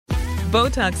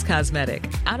Botox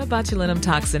Cosmetic, out of botulinum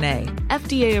toxin A,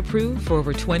 FDA approved for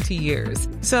over 20 years.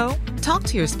 So, talk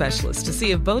to your specialist to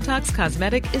see if Botox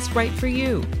Cosmetic is right for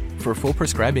you. For full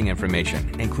prescribing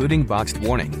information, including boxed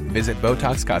warning, visit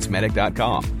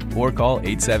BotoxCosmetic.com or call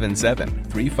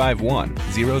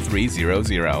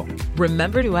 877-351-0300.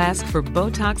 Remember to ask for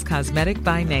Botox Cosmetic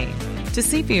by name. To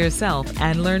see for yourself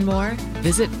and learn more,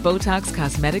 visit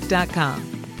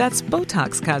BotoxCosmetic.com. That's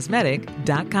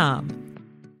BotoxCosmetic.com.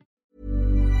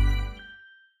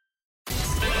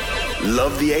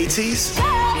 Love the 80s?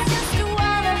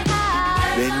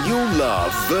 Then you'll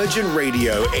love Virgin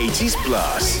Radio 80s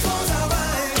Plus.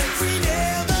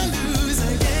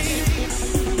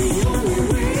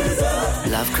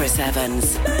 Love Chris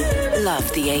Evans. Love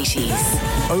the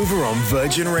 80s. Over on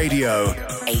Virgin Radio.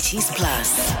 80s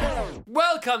Plus.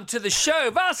 Welcome to the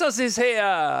show. Vassos is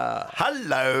here.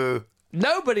 Hello.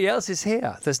 Nobody else is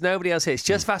here. There's nobody else here. It's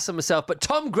just Vass and myself. But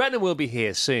Tom Grennan will be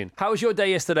here soon. How was your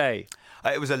day yesterday?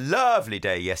 It was a lovely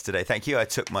day yesterday, thank you. I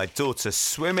took my daughter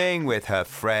swimming with her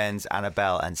friends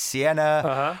Annabelle and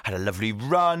Sienna. Had a lovely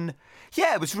run.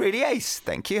 Yeah, it was really ace,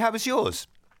 thank you. How was yours?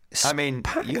 I mean,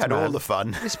 you had all the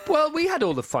fun. Well, we had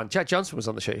all the fun. Jack Johnson was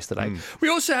on the show yesterday. We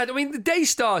also had, the day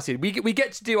started. We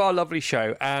get to do our lovely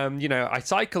show. I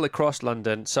cycle across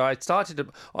London. So I started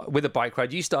with a bike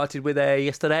ride. You started with a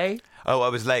yesterday? Oh, I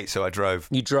was late, so I drove.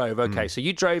 You drove, okay. So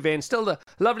you drove in. Still a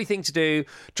lovely thing to do.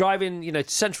 Drive in, to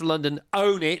central London,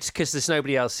 own it, because there's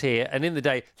nobody else here. And in the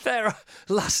day,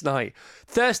 last night,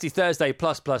 Thirsty Thursday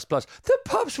plus. The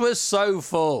pubs were so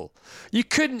full. You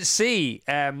couldn't see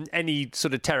any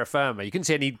sort of terra firma. You couldn't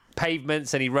see any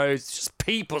pavements, any roads, just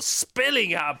people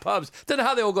spilling out of pubs. Don't know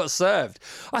how they all got served.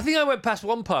 I think I went past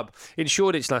one pub in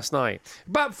Shoreditch last night.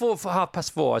 About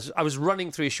 4:30. I was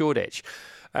running through Shoreditch.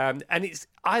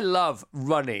 I love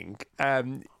running,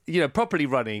 properly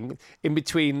running in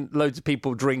between loads of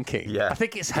people drinking. Yeah. I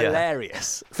think it's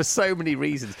hilarious for so many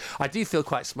reasons. I do feel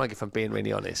quite smug, if I'm being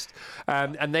really honest.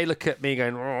 And they look at me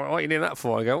going, "Oh, what are you doing that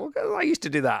for?" I go, "Well, I used to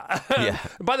do that." Yeah.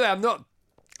 By the way, I'm not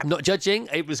judging.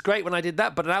 It was great when I did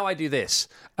that, but now I do this.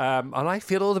 And I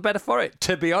feel all the better for it,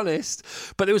 to be honest.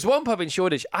 But there was one pub in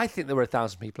Shoreditch. I think there were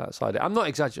 1,000 people outside it. I'm not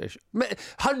exaggerating.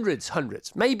 Hundreds.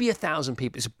 Maybe 1,000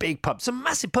 people. It's a big pub. Some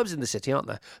massive pubs in the city, aren't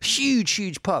there?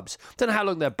 Huge pubs. Don't know how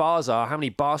long their bars are, how many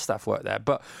bar staff work there,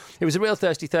 but it was a real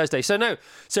Thirsty Thursday. So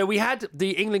we had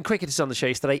the England cricketers on the show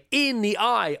yesterday in the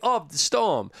eye of the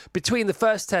storm between the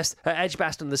first test at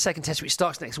Edgbaston and the second test, which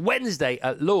starts next Wednesday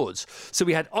at Lord's. So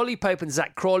we had Ollie Pope and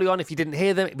Zach Crawley on. If you didn't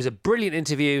hear them, it was a brilliant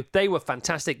interview. They were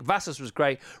fantastic. Vassos was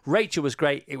great. Rachel was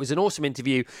great. It was an awesome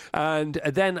interview. And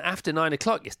then after 9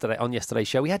 o'clock on yesterday's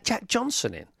show, we had Jack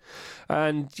Johnson in.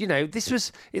 And,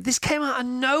 this came out of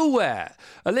nowhere.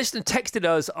 A listener texted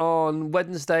us on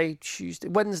Wednesday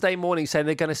morning saying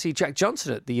they're going to see Jack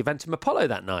Johnson at the Eventum Apollo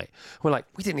that night. We're like,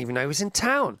 we didn't even know he was in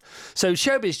town. So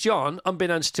Showbiz John,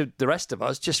 unbeknownst to the rest of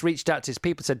us, just reached out to his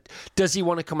people and said, does he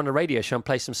want to come on a radio show and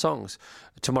play some songs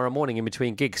tomorrow morning in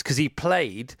between gigs? Because he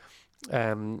played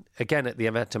again at the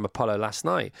Eventum Apollo last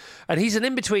night. And he's an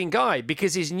in-between guy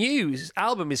because his new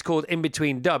album is called In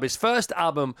Between Dub. His first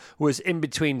album was In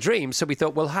Between Dreams. So we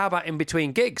thought, well, how about In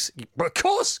Between Gigs? Well, of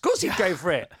course he'd go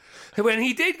for it. When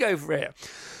he did go for it.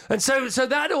 And so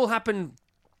that all happened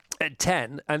at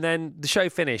 10, and then the show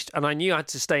finished, and I knew I had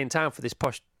to stay in town for this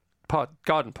posh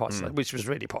garden pot, which was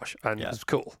really posh, and it was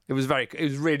cool. It was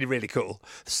really, really cool.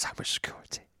 So much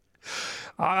security.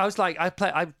 I was like, I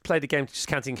played a game just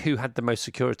counting who had the most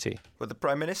security. Well, the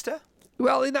Prime Minister?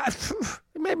 Well, it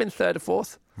may have been third or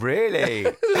fourth. Really?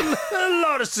 A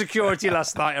lot of security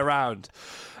last night around.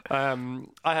 I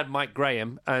had Mike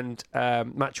Graham and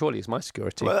Matt Chorley as my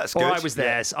security. Well, that's good. Or I was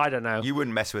theirs. I don't know. You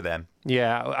wouldn't mess with them.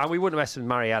 Yeah, and we wouldn't mess with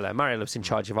Mariella. Mariella was in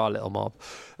charge of our little mob.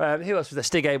 Who else was there?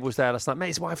 Stig Abel was there last night. Met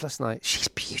his wife last night. She's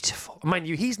beautiful. Mind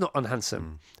you, he's not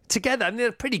unhandsome. Together, they're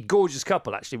a pretty gorgeous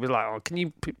couple, actually. We're like, oh, can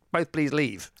you both please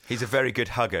leave? He's a very good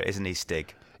hugger, isn't he,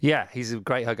 Stig? Yeah, he's a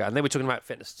great hugger. And they were talking about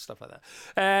fitness and stuff like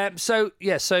that. So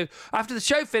after the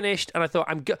show finished, and I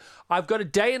thought, I've got a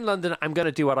day in London. I'm going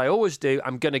to do what I always do.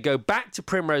 I'm going to go back to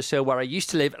Primrose Hill where I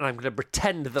used to live, and I'm going to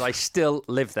pretend that I still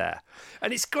live there.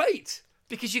 And it's great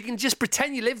because you can just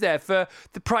pretend you live there for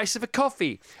the price of a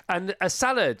coffee and a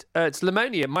salad. It's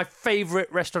Lamonia, my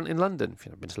favourite restaurant in London. If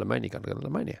you've not been to Lamonia, you've got to go to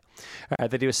Lamonia.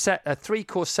 They do a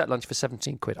 3-course set lunch for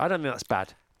 17 quid. I don't think that's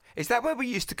bad. Is that where we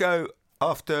used to go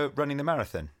after running the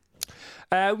marathon?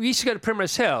 We used to go to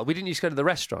Primrose Hill. We didn't used to go to the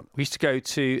restaurant. We used to go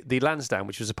to the Lansdowne,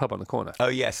 which was a pub on the corner. Oh,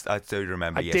 yes, I do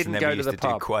remember. I yes. didn't and then go we to used the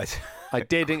pub. I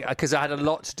didn't, because I had a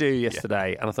lot to do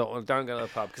yesterday, and I thought, well, don't go to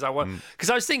the pub because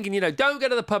I was thinking, don't go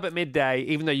to the pub at midday,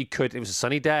 even though you could. It was a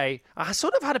sunny day. I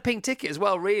sort of had a pink ticket as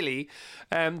well, really,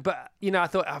 but I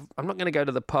thought I'm not going to go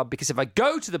to the pub because if I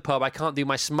go to the pub, I can't do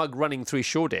my smug running through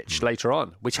Shoreditch later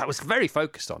on, which I was very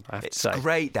focused on. I have to say, it's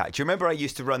great that. Do you remember I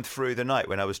used to run through the night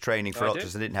when I was training for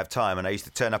ultras and didn't have time, and I used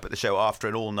to turn up at the show after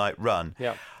an all-night run.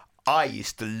 Yeah. I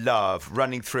used to love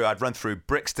running through. I'd run through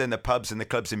Brixton, the pubs and the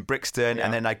clubs in Brixton,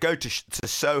 and then I'd go to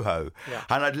Soho,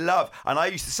 and and I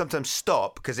used to sometimes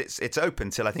stop because it's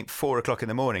open till I think 4 o'clock in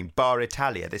the morning. Bar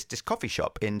Italia, this coffee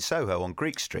shop in Soho on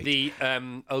Greek Street, the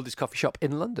oldest coffee shop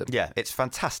in London. Yeah, it's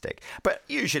fantastic. But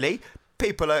usually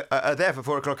people are there for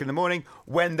 4 o'clock in the morning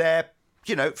when they're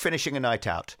finishing a night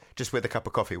out just with a cup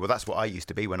of coffee. Well, that's what I used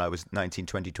to be when I was 19,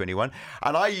 20, 21.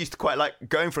 And I used to quite like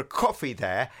going for a coffee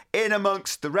there in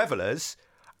amongst the revellers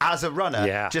as a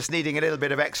runner, just needing a little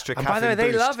bit of extra caffeine. By the way, they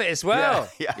boost. love it as well.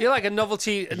 Yeah. You're like a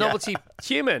novelty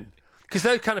human, because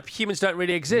those kind of humans don't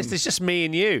really exist. It's just me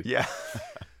and you. Yeah.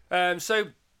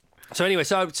 So anyway,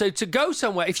 so to go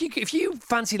somewhere, if you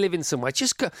fancy living somewhere,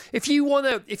 just go. If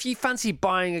you fancy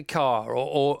buying a car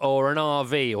or an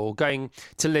RV or going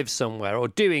to live somewhere or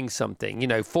doing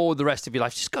something, for the rest of your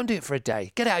life, just go and do it for a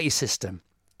day. Get it out of your system.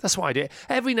 That's what I do.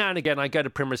 Every now and again, I go to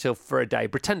Primrose Hill for a day,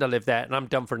 pretend I live there, and I'm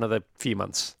done for another few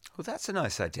months. Well, that's a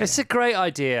nice idea. It's a great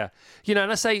idea. And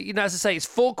I say, as I say, it's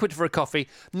 £4 for a coffee,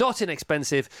 not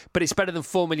inexpensive, but it's better than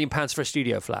 £4 million for a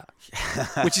studio flat,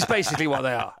 which is basically what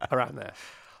they are around there.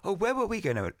 Oh, where were we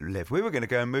going to live? We were going to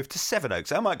go and move to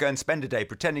Sevenoaks. I might go and spend a day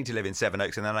pretending to live in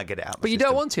Sevenoaks and then I get it out. But you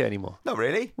don't want to anymore. Not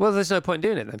really. Well, there's no point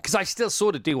doing it then, because I still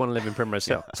sort of do want to live in Primrose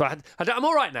Hill. So I'm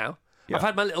all right now. Yeah. I've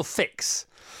had my little fix.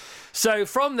 So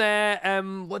from there,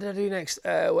 what did I do next?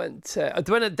 Then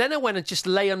I went and just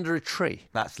lay under a tree.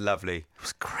 That's lovely. It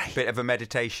was great. Bit of a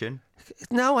meditation.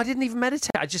 No, I didn't even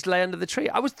meditate. I just lay under the tree.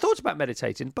 I thought about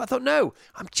meditating, but I thought, no,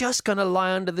 I'm just going to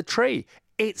lie under the tree.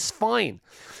 It's fine.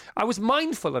 I was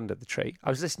mindful under the tree. I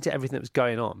was listening to everything that was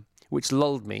going on, which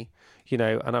lulled me, and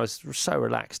I was so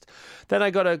relaxed. Then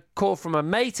I got a call from a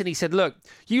mate, and he said, look,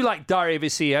 you like Diary of a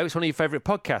CEO. It's one of your favourite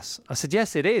podcasts. I said,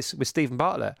 yes, it is, with Stephen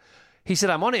Bartlett. He said,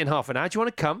 I'm on it in half an hour. Do you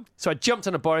want to come? So I jumped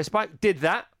on a Boris bike, did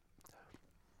that.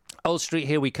 Old Street,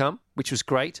 Here We Come, which was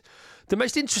great. The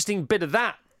most interesting bit of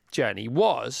that journey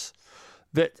was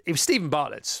that it was Stephen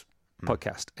Bartlett's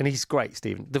podcast, and he's great,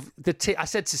 Stephen. I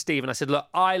said to Stephen, I said, look,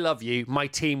 I love you, my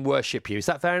team worship you. Is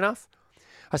that fair enough?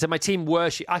 I said, my team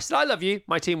worship. I said, I love you,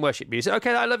 my team worship you. He said,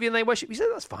 okay, I love you and they worship you. He said,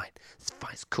 that's fine. It's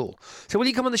fine, it's cool. So will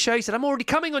you come on the show? He said, I'm already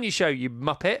coming on your show, you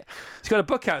muppet. He's got a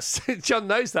book out. John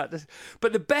knows that.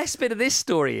 But the best bit of this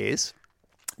story is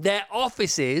their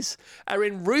offices are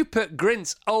in Rupert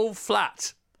Grint's old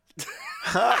flat.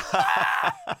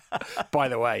 By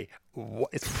the way,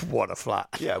 what a flat.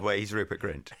 Yeah, well, he's Rupert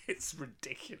Grint. It's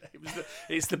ridiculous.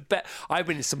 It's the best. I've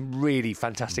been in some really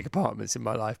fantastic apartments in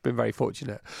my life. Been very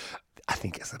fortunate. I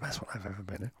think it's the best one I've ever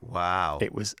been in. Wow.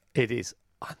 It is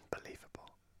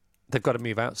unbelievable. They've got to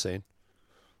move out soon.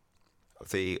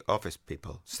 The office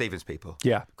people, Stephen's people.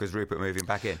 Yeah. Because Rupert moving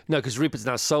back in. No, because Rupert's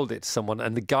now sold it to someone,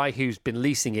 and the guy who's been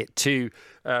leasing it to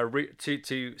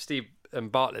Steve and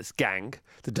Bartlett's gang,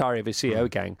 the Diary of a CEO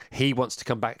gang, he wants to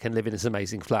come back and live in this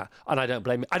amazing flat. And I don't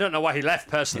blame him. I don't know why he left,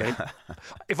 personally.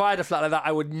 If I had a flat like that,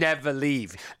 I would never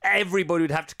leave. Everybody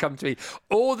would have to come to me.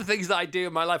 All the things that I do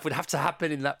in my life would have to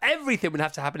happen in that. Everything would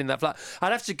have to happen in that flat.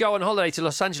 I'd have to go on holiday to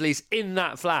Los Angeles in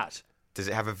that flat. Does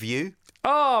it have a view?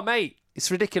 Oh, mate, it's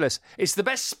ridiculous. It's the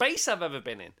best space I've ever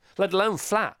been in, let alone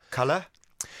flat. Colour?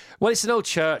 Well, it's an old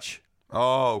church.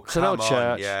 Oh, it's an old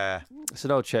church. Yeah. It's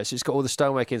an old church. It's got all the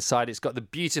stonework inside. It's got the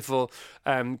beautiful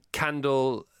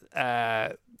candle. What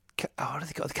are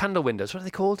they called? The candle windows. What are they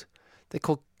called? They're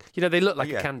called. They look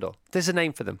like a candle. There's a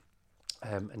name for them.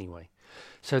 Anyway,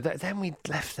 so then we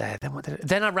left there.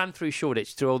 Then I ran through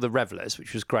Shoreditch through all the revellers,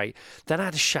 which was great. Then I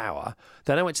had a shower.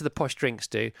 Then I went to the Posh Drinks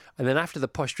Do, and then after the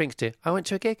Posh Drinks Do, I went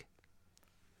to a gig.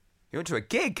 You went to a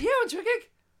gig? Yeah, I went to a gig.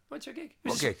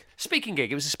 What gig? Speaking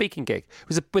gig. It was a speaking gig. It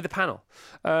was with a panel.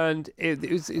 And it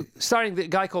was starring the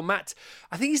guy called Matt.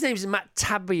 I think his name is Matt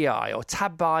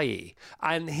Tabai.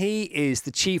 And he is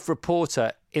the chief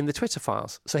reporter in the Twitter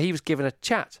files. So he was given a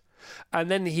chat. And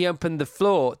then he opened the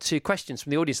floor to questions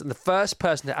from the audience. And the first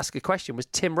person to ask a question was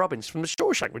Tim Robbins from the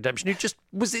Shawshank Redemption, who just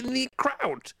was in the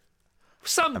crowd.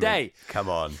 Someday. Come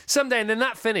on. Someday. And then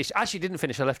that finished. Actually, didn't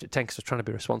finish. I left at 10 because I was trying to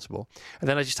be responsible. And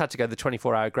then I just had to go to the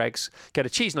 24-hour Greggs, get a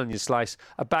cheese and onion slice,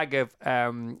 a bag of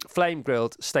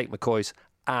flame-grilled steak McCoys,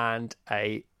 and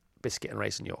a biscuit and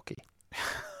raisin Yorkie.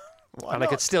 Why and not? I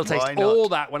could still taste Why not? all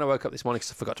that when I woke up this morning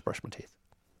because I forgot to brush my teeth.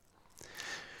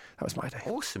 That was my day.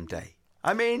 Awesome day.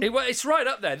 I mean, It's right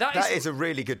up there. that is a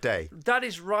really good day. That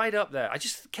is right up there. I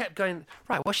just kept going,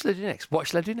 right, what shall I do next? What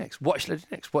shall I do next? What shall I do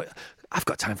next? I've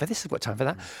got time for this, I've got time for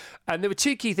that. And there were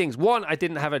two key things. One, I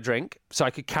didn't have a drink, so I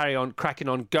could carry on cracking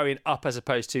on, going up as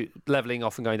opposed to levelling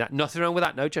off and going down. Nothing wrong with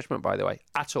that. No judgment, by the way,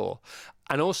 at all.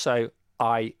 And also,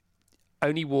 I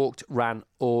only walked, ran,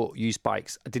 or used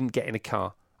bikes. I didn't get in a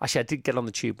car. Actually, I did get on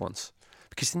the tube once,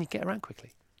 because then you get around quickly.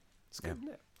 It's good, isn't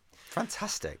it?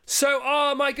 Fantastic. So,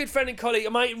 my good friend and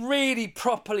colleague, my really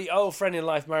properly old friend in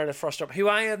life, Mariella Frostrop, who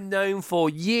I have known for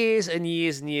years and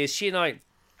years and years, she and I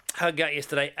hugged out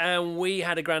yesterday and we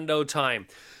had a grand old time.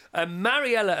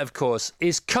 Mariella, of course,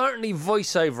 is currently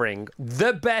voiceovering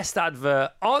the best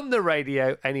advert on the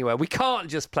radio anywhere. We can't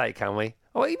just play it, can we?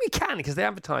 Well, we can, because they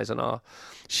advertise on our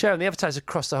show and they advertise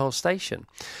across the whole station.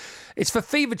 It's for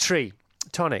Fever Tree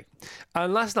Tonic.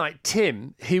 And last night,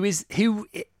 Tim, who is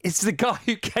the guy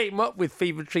who came up with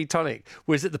Fever Tree Tonic,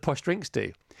 was at the Posh Drinks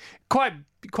Do. Quite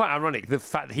ironic, the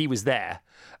fact that he was there,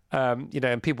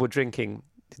 and people were drinking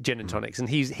gin and tonics, and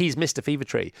he's Mr. Fever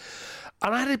Tree.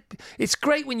 And it's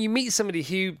great when you meet somebody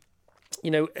who,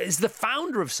 is the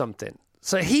founder of something.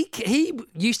 So he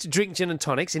used to drink gin and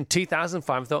tonics in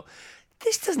 2005 and thought,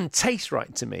 this doesn't taste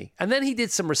right to me. And then he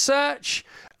did some research,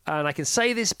 and I can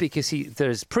say this because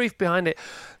there's proof behind it.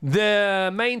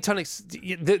 The main tonics,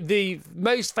 the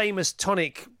most famous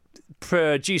tonic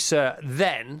producer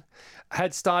then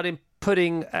had started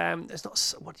putting, it's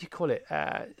not, what do you call it?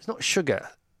 It's not sugar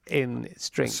in its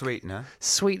drink. Sweetener.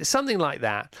 Sweet, something like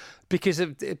that. Because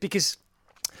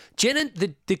gin and the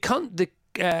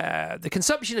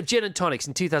consumption of gin and tonics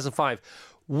in 2005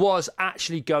 was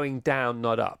actually going down,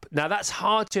 not up. Now, that's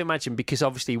hard to imagine because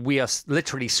obviously we are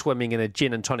literally swimming in a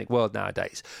gin and tonic world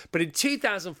nowadays. But in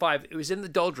 2005, it was in the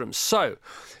doldrums. So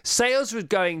sales were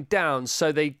going down,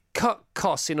 so they cut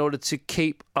costs in order to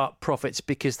keep up profits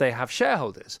because they have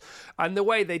shareholders. And the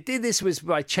way they did this was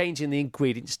by changing the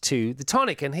ingredients to the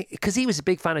tonic. And because he was a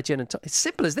big fan of gin and tonic, it's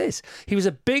simple as this. He was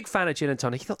a big fan of gin and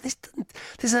tonic. He thought,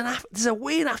 there's a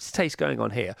weird aftertaste going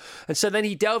on here. And so then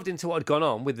he delved into what had gone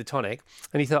on with the tonic,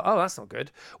 and he thought, oh, that's not good.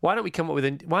 Why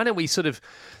don't we sort of,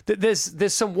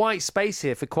 there's some white space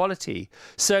here for quality.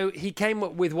 So he came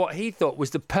up with what he thought was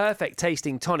the perfect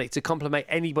tasting tonic to complement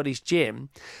anybody's gin.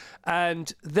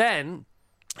 And then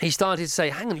he started to say,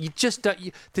 hang on,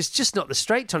 there's just not the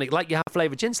straight tonic. Like you have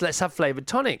flavoured gins, let's have flavoured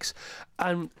tonics.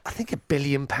 And I think £1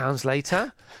 billion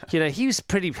later, he was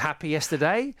pretty happy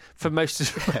yesterday for most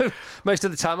of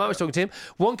the time I was talking to him.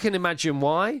 One can imagine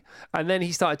why. And then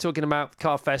he started talking about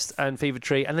Carfest and Fever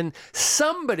Tree. And then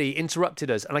somebody interrupted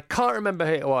us, and I can't remember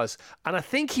who it was. And I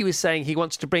think he was saying he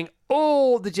wants to bring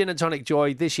all the gin and tonic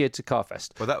joy this year to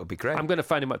Carfest. Well, that would be great. I'm going to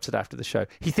phone him up today after the show.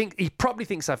 He probably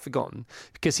thinks I've forgotten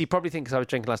because he probably thinks I was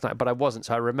drinking last night, but I wasn't,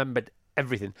 so I remembered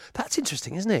everything. That's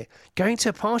interesting, isn't it? Going to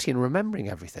a party and remembering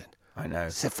everything. I know.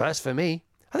 It's a first for me.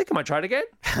 I think I might try it again.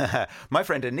 My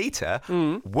friend Anita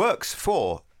works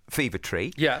for Fever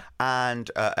Tree. Yeah.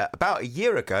 And about a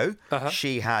year ago,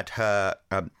 she had her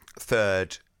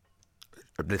third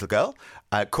little girl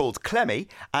called Clemmy,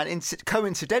 and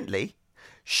coincidentally,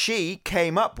 she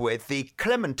came up with the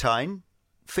Clementine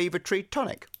Fever Tree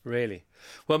Tonic. Really?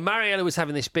 Well, Mariella was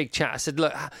having this big chat. I said,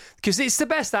 look, because it's the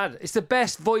best ad. It's the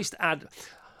best voiced ad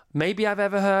maybe I've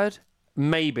ever heard.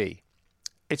 Maybe.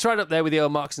 It's right up there with the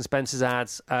old Marks and Spencer's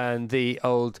ads and the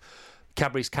old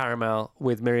Cadbury's Caramel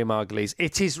with Miriam Margolyes.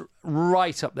 It is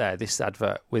right up there, this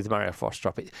advert with Mariella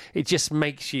Frostrop. It just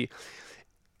makes you...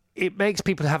 It makes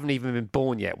people who haven't even been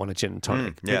born yet want a gin and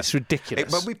tonic. Yeah. It's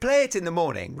ridiculous. But we play it in the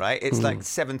morning, right? It's like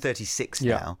 7:36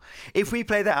 now. If we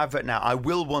play that advert now, I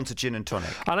will want a gin and tonic.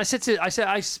 And I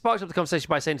sparked up the conversation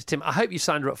by saying to Tim, I hope you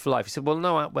signed her up for life. He said, well,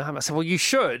 no, I haven't. I said, well, you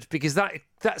should, because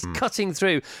that's cutting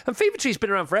through. And Fever Tree's been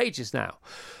around for ages now.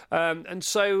 And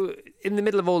so in the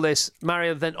middle of all this,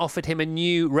 Mario then offered him a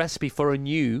new recipe for a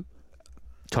new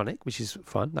tonic, which is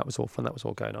fun. That was all fun. That was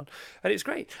all going on. And it's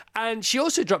great. And she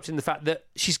also dropped in the fact that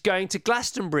she's going to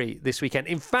Glastonbury this weekend.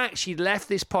 In fact, she left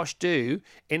this posh do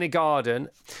in a garden.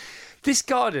 This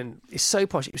garden is so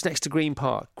posh. It was next to Green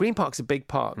Park. Green Park's a big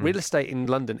park. Real estate in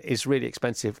London is really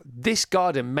expensive. This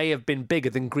garden may have been bigger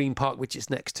than Green Park, which it's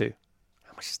next to.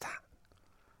 How much is that?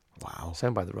 Wow. It's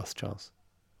owned by the Rothschilds.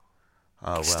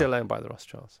 Oh, well. Still owned by the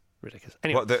Rothschilds. Ridiculous.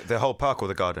 Anyway, What, the whole park or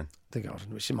the garden? The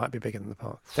garden, which might be bigger than the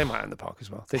park. They might own the park as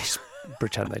well. They just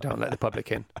pretend they don't let the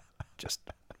public in.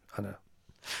 I know.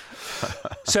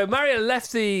 So Mario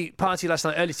left the party last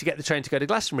night early to get the train to go to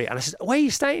Glastonbury. And I said, where are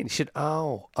you staying? She said,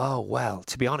 oh, well,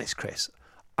 to be honest, Chris,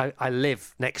 I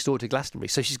live next door to Glastonbury.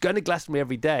 So she's going to Glastonbury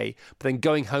every day, but then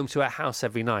going home to her house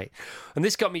every night. And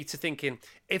this got me to thinking,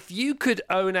 if you could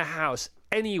own a house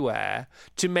anywhere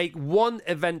to make one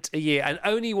event a year, and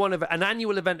only an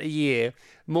annual event a year,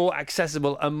 more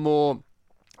accessible and more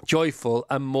joyful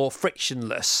and more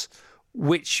frictionless,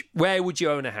 where would you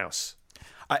own a house?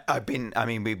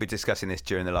 We were discussing this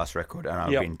during the last record,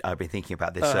 and I've been thinking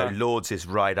about this. So Lords is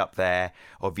right up there,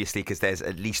 obviously, because there's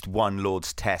at least one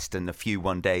Lords test and a few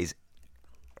one days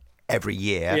every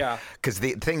year. Yeah. Because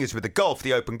the thing is with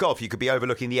the open golf, you could be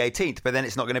overlooking the 18th, but then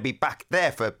it's not going to be back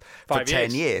there for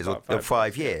 10 years or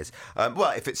 5 years.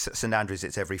 Well, if it's St Andrews,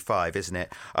 it's every 5, isn't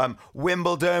it?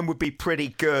 Wimbledon would be pretty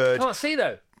good. Can't see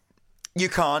though. You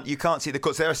can't see the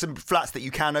courts. There are some flats that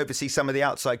you can oversee some of the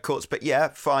outside courts, but yeah,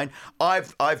 fine.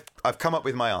 I've come up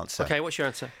with my answer. Okay, what's your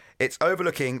answer? It's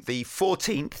overlooking the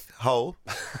 14th hole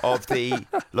of the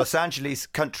Los Angeles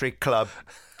Country Club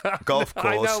golf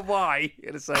course. I know why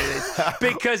you're going to say this.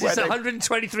 Because it's a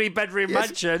 123-bedroom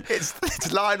mansion.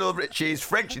 It's Lionel Richie's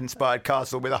French-inspired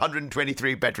castle with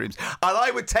 123 bedrooms. And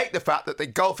I would take the fact that the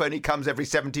golf only comes every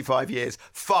 75 years.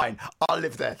 Fine, I'll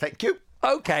live there. Thank you.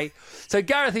 Okay, so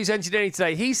Gareth, who's engineering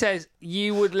today, he says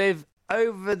you would live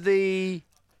over the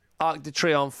Arc de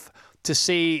Triomphe to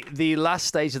see the last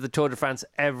stage of the Tour de France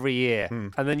every year.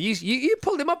 And then you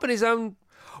pulled him up in his own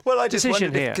I just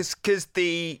decision wondered here. Because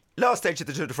the last stage of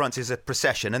the Tour de France is a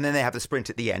procession, and then they have the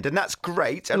sprint at the end, and that's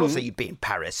great. And also you'd be in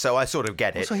Paris, so I sort of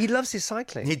get it. So he loves his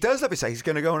cycling. He does love his cycling. He's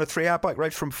going to go on a 3-hour bike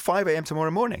ride from 5 a.m. tomorrow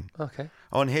morning. Okay.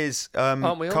 On his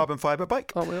carbon fibre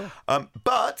bike. Aren't we all?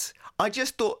 But I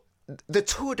just thought, the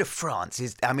Tour de France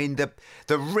is, the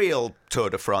real Tour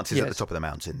de France is at the top of the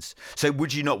mountains. So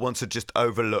would you not want to just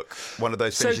overlook one of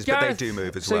those finishes? But they do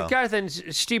move as well. So Gareth then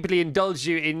stupidly indulged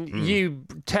you in you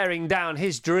tearing down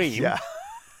his dream. Yeah.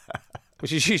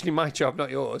 Which is usually my job,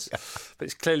 not yours, but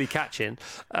it's clearly catching.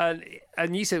 And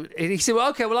he said, well,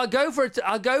 okay, well,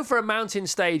 I'll go for a mountain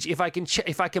stage if I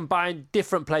can buy a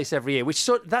different place every year.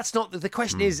 That's not the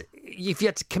question. Is if you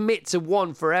had to commit to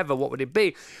one forever, what would it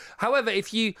be? However,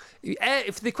 if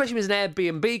the question was an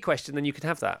Airbnb question, then you could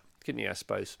have that, couldn't you? I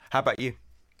suppose. How about you?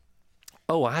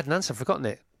 Oh, I had an answer. I've forgotten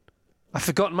it. I've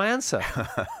forgotten my answer.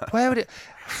 Where would it?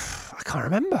 I can't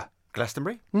remember.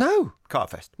 Glastonbury? No.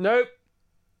 Carfest? Nope.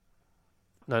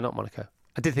 No, not Monaco.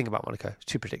 I did think about Monaco. It's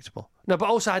too predictable. No, but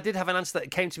also I did have an answer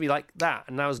that came to me like that,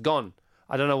 and now it's gone.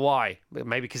 I don't know why.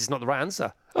 Maybe because it's not the right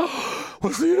answer.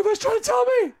 What's the universe trying to tell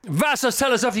me? Vassos,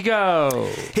 tell us, off you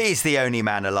go. He's the only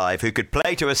man alive who could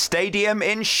play to a stadium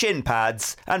in shin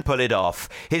pads and pull it off.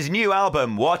 His new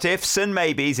album, What Ifs and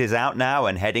Maybes, is out now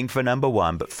and heading for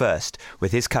 #1. But first,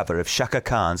 with his cover of Shaka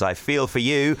Khan's I Feel For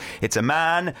You, it's a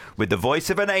man with the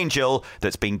voice of an angel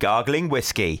that's been gargling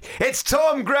whiskey. It's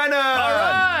Tom Grennan! All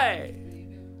right!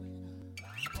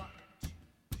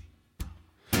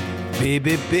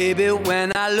 Baby, baby,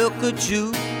 when I look at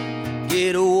you,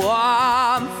 get a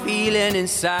warm feeling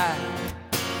inside.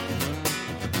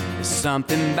 There's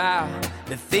something about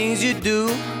the things you do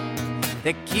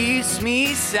that keeps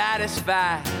me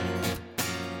satisfied.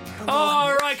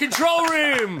 All right, control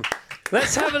room.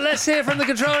 Let's hear from the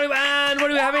control room. And what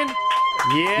are we having?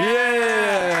 Yeah.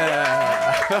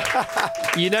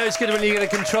 You know it's good when you get a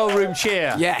control room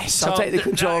cheer. Yes, Tom, I'll take the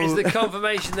control room. That is the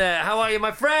confirmation there. How are you,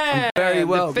 my friend? I'm very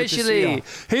well. Officially.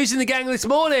 Who's in the gang this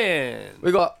morning?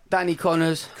 We got Danny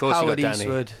Connors, Howard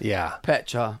Eastwood,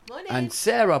 Petra, and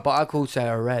Sarah, but I call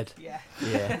Sarah Red. Yeah.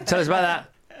 Tell us about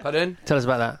that. Pardon? Tell us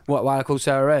about that. Why I call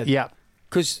Sarah Red? Yeah.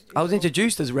 Because I was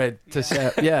introduced as Red to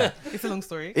Sarah. Yeah. It's a long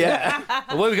story. Yeah.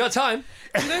 Well, we got time.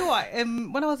 You know what?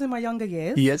 When I was in my younger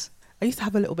years, yes, I used to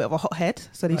have a little bit of a hot head,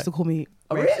 so they used to call me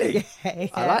Red. Oh, really? Yeah.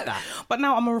 I like that. But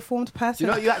now I'm a reformed person.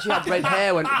 Do you know you actually had red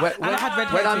hair when I had red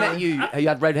hair. When I met you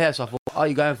had red hair, so I thought, what are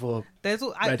you going for?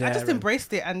 I just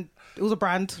embraced it, and it was a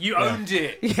brand. You owned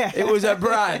it. Yeah. It was a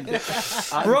brand.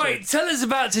 Right, tell us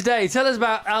about today. Tell us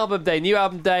about album day, new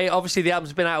album day. Obviously, the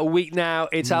album's been out a week now.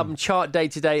 It's album chart day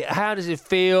today. How does it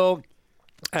feel?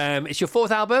 It's your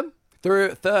 4th album?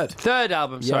 Third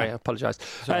album. Sorry, I apologise.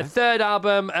 Third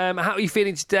album. How are you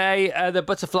feeling today? The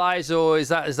butterflies, or is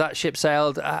that ship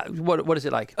sailed? What is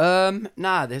it like?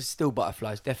 Nah, there's still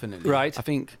butterflies, definitely. Right. I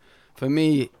think for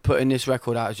me, putting this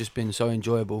record out has just been so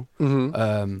enjoyable,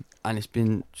 and it's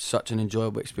been such an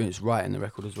enjoyable experience writing the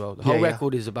record as well. The whole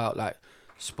record is about like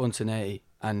spontaneity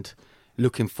and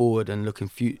looking forward and looking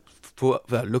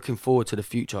forward to the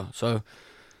future. So,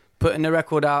 putting the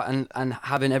record out and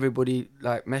having everybody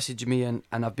like message me and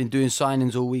I've been doing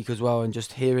signings all week as well, and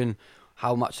just hearing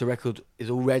how much the record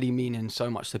is already meaning so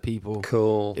much to people.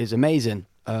 Cool. Is amazing.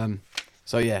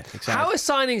 So yeah, excited. How are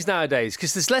signings nowadays?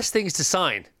 Because there's less things to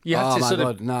sign. You have to sort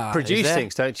of produce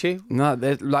things, don't you? No,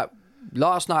 like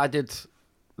last night I did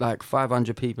like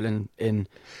 500 people in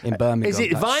Birmingham. Is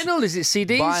it vinyl? Is it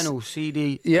CDs? Vinyl,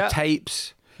 CD,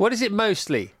 tapes. What is it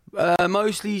mostly?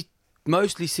 Mostly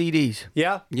CDs.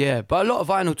 Yeah? Yeah, but a lot of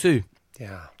vinyl too.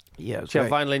 Yeah. Yeah. Do you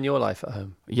have vinyl in your life at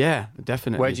home? Yeah,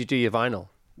 definitely. Where do you do your vinyl?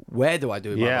 Where do I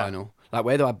do my vinyl? Like,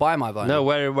 where do I buy my vinyl? No,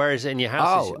 where is it in your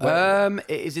house?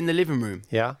 It is in the living room.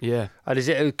 Yeah? Yeah. And is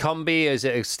it a combi? Is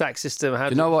it a stack system?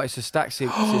 You know what? It's a stack system,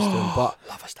 but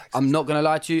love a stack system. I'm not going to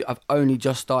lie to you. I've only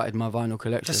just started my vinyl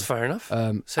collection. That's fair enough.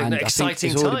 So an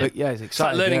exciting time. It's exciting. It's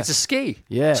like learning to ski.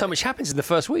 Yeah. So much happens in the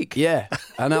first week. Yeah.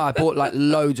 I know. I bought like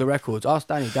loads of records. Ask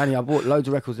Danny. Danny, I bought loads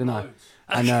of records, didn't I?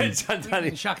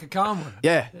 And Shaka Khan one.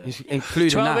 Yeah,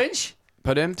 including 12 that. inch?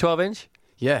 Put him? 12 inch?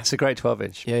 Yeah. It's a great 12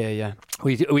 inch. Yeah.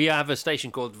 We have a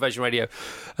station called Virgin Radio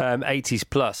 80s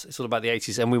Plus. It's all about the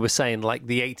 80s. And we were saying like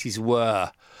the 80s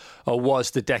were or was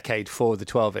the decade for the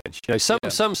 12 inch. You know, some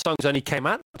songs only came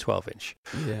out on 12 inch.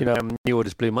 Yeah. You know, New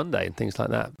Order's Blue Monday and things like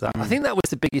that. I think that was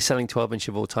the biggest selling 12 inch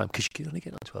of all time because you could only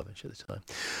get on 12 inch at the time.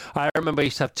 I remember I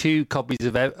used to have 2 copies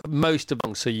of most of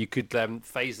them so you could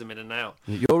phase them in and out.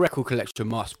 Your record collection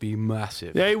must be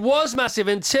massive. Yeah, it was massive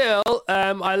until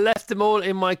I left them all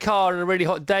in my car on a really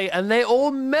hot day and they all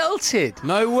melted.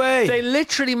 No way. They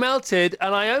literally melted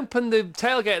and I opened the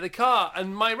tailgate of the car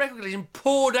and my record collection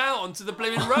poured out onto the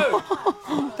blooming road.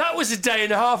 That was a day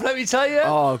and a half, let me tell you.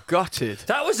 Oh, gutted.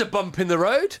 That was a bump in the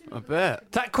road. I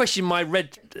bet. That questioned my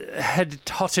red-headed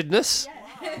hottedness.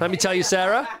 Let me tell you,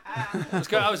 Sarah.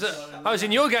 I was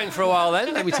in your gang for a while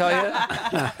then, let me tell you.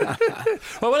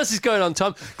 Well, what else is going on,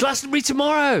 Tom? Glastonbury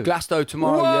tomorrow. Glasgow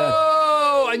tomorrow,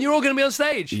 Whoa! And you're all going to be on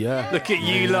stage? Yeah. Look at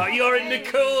you lot. You're in the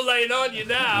cool lane, aren't you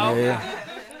now? Yeah.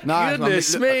 No,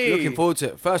 Goodness me. Looking forward to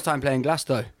it. First time playing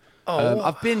Glasgow.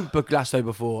 I've been to Glasgow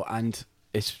before and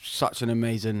it's such an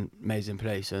amazing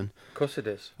place, and of course it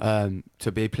is.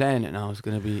 To be playing it now is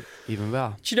going to be even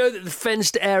better. Do you know that the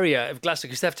fenced area of Glasgow,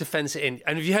 because they have to fence it in,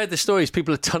 and have you heard the stories?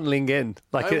 People are tunnelling in.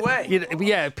 Like, no way.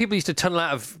 Yeah, people used to tunnel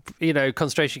out of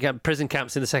concentration camp, prison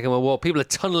camps in the Second World War. People are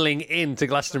tunnelling into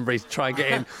Glastonbury to try and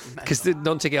get in because the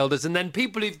non-ticket holders, and then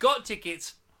people who've got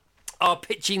tickets are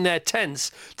pitching their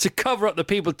tents to cover up the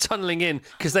people tunnelling in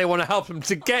because they want to help them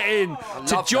to get in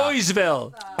to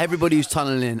Joysville. Everybody who's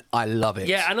tunnelling in, I love it.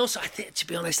 Yeah, and also, I think, to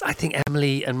be honest, I think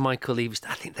Emily and Michael Eves,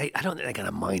 I don't think they're going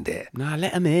to mind it. Nah,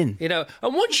 let them in. You know,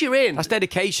 and once you're in... That's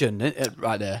dedication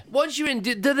right there. Once you're in,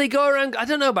 do they go around... I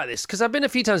don't know about this, because I've been a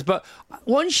few times, but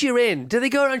once you're in, do they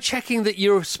go around checking that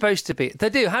you're supposed to be? They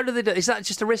do. How do they do it? Is that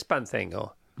just a wristband thing,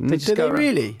 or... Do they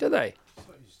really? Do they?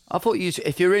 I thought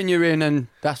if you're in, you're in, and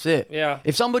that's it. Yeah.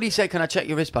 If somebody said, "Can I check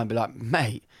your wristband?" I'd be like,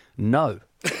 "Mate, no.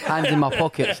 Hands in my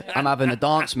pockets. I'm having a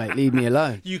dance, mate. Leave me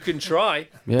alone." You can try.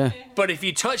 Yeah. But if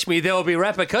you touch me, there will be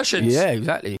repercussions. Yeah,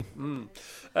 exactly.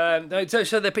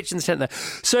 So they're pitching the tent there.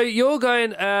 So you're going,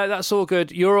 that's all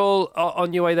good. You're all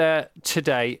on your way there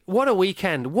today. What a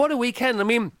weekend. I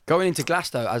mean... Going into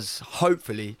Glasgow as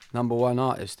hopefully #1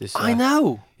 artist this year. I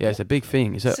know. Yeah, it's a big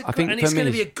thing. I think and for it's me, going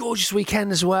to be a gorgeous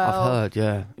weekend as well. I've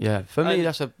heard, yeah. For me,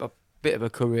 that's a bit of a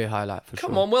career highlight for sure.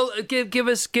 Come on, well, give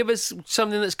us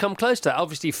something that's come close to that.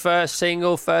 Obviously, first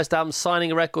single, first album,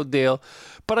 signing a record deal.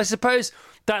 But I suppose...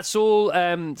 That's all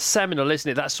seminal, isn't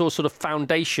it? That's all sort of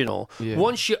foundational. Yeah.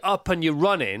 Once you're up and you're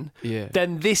running,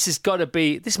 then this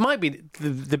might be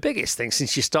the biggest thing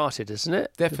since you started, isn't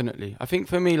it? Definitely. I think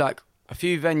for me, like, a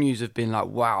few venues have been like,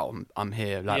 wow, I'm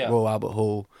here. Like Royal Albert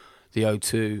Hall, the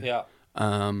O2,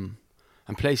 and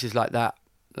places like that.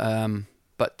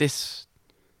 But this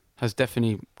has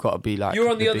definitely got to be like... You're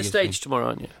on the other stage tomorrow,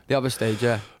 aren't you? The other stage,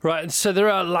 yeah. Right, and so there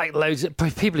are like loads of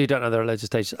people who don't know there are loads of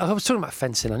stages. I was talking about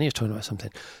fencing. I knew you were talking about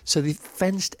something. So the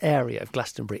fenced area of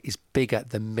Glastonbury is bigger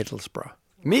than Middlesbrough.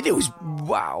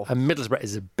 Wow. And Middlesbrough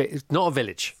is it's not a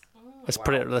village. Let's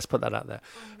put that out there.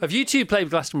 Have you two played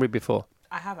Glastonbury before?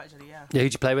 I have actually, yeah. Yeah,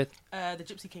 who'd you play with? The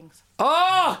Gypsy Kings.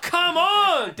 Oh, come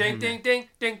on! Ding, ding, ding,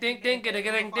 ding, ding, ding, ding,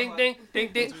 ding, ding, ding,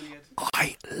 ding, ding.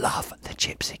 I love the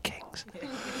Gypsy Kings.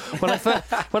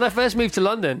 When I first moved to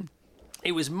London,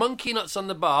 it was Monkey Nuts on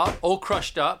the Bar, all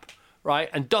crushed up, right,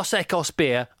 and Dos Ecos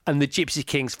beer and the Gypsy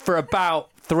Kings for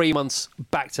about 3 months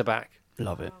back to back.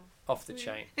 Love it. Off the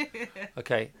chain.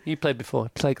 Okay, you played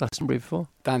Glastonbury before?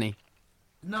 Danny.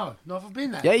 No, I've been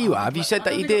there. Yeah, you have. You said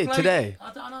that you did today.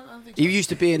 I don't think so. You used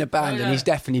to be in a band, and he's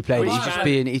definitely played it. He's just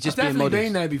being I've definitely modest.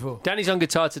 been there before. Danny's on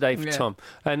guitar today for Tom,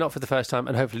 not for the first time,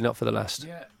 and hopefully not for the last.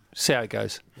 Yeah. See how it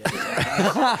goes.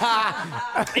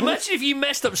 Imagine if you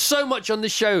messed up so much on the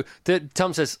show that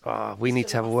Tom says, we need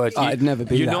to have a word. I'd never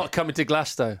be You're that. not coming to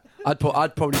Glasgow. I'd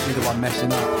probably be the one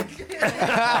messing up.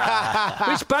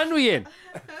 Which band were you in?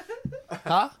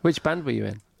 Huh? Which band were you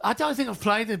in? I don't think I've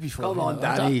played there before. Come on,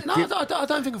 I Danny.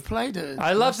 don't think I've played it.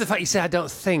 I love the fact you say I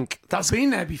don't think. I've been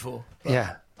there before.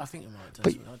 Yeah. I think I might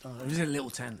have done. I don't know. It was in a little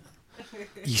tent.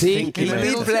 You See, think he you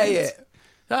did may. play it.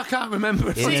 I can't remember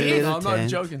if I In a did. little I'm not tent.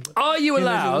 joking. Are you In a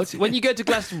allowed, little- when you go to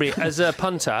Glastonbury as a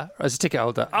punter, as a ticket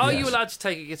holder, are you allowed to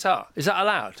take a guitar? Is that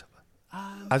allowed?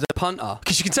 As a punter.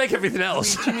 Because you can take everything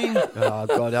else. Do you mean Oh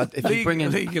God! If you bring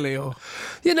in, legally or?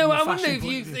 You know, From a I wonder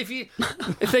fashion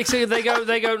if they say they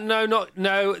go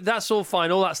no, that's all fine,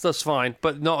 all that stuff's fine,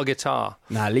 but not a guitar.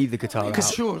 nah, leave the guitar Because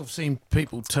out. sure, I've seen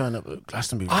people turn up at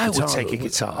Glastonbury. with I would guitar. take a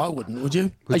guitar. I wouldn't. Would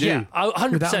you? Yeah,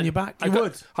 100%. With that on your back? You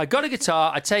would? I got a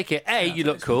guitar. I take it. You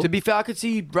look cool. To be fair, I could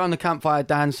see you round the campfire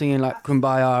Dan singing like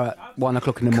 "Kumbaya" at 1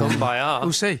 o'clock in the morning. Come by our.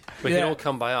 We'll see. We Yeah. can all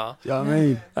come by our. You know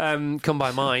what I mean? Come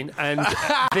by mine. And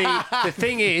the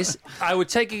thing is, I would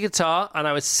take a guitar and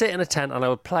I would sit in a tent and I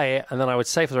would play it, and then I would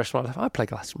say for the rest of my life, I play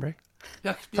Glastonbury.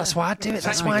 Yeah, That's why I do it.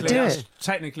 That's why I do it.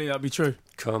 Technically, that'd be true.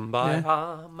 Come by,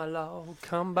 my love,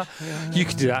 come by. You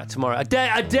could do that tomorrow. I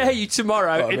dare you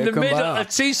tomorrow Got a in bit the of come middle by. of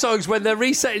 2 songs when they're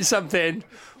resetting something.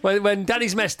 When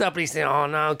Danny's messed up and he's thinking, oh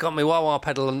no, got my wah-wah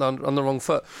pedal on the wrong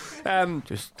foot.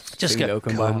 Just sing go, little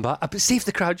come by. But see if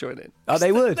the crowd join in. Oh,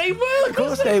 they would. They will. Of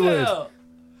course they would. will.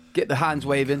 Get the hands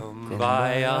waving.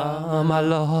 Kumbaya, my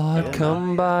lord,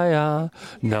 kumbaya.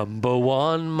 Number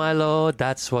one, my lord,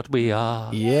 that's what we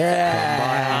are.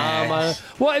 Yeah. Kumbaya, my...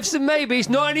 What ifs and maybes?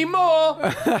 Not anymore.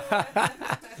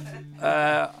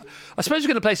 I suppose we're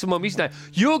going to play some more music now.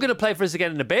 You're going to play for us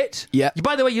again in a bit. Yeah.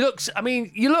 By the way, you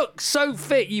look so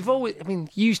fit. You've always, you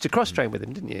used to cross train with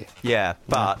him, didn't you? Yeah,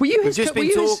 but Were you We've his? just were been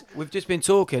you his- We've just been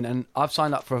talking, and I've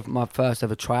signed up for my first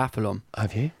ever triathlon.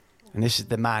 Have you? And this is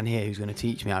the man here who's going to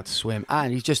teach me how to swim.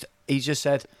 And he's just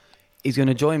said he's going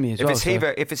to join me as if well. it's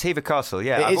so- if it's Hever Castle,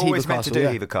 yeah, It I've is always Hever meant to Castle, do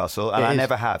yeah. Hever Castle, and It I is.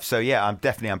 never have. So yeah, I'm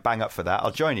bang up for that.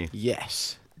 I'll join you.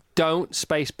 Yes. Don't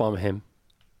space bomb him.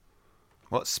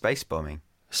 What's space bombing?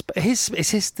 This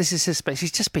is his space.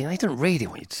 He's just been. He doesn't really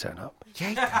want you to turn up.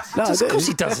 Yeah, No, Of course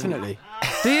he doesn't. Definitely.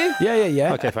 Do you?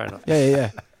 Yeah. Okay, fair enough.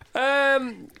 Yeah.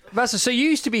 Vasa, so you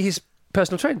used to be his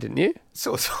personal trainer, didn't you?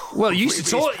 sort of. Well, you used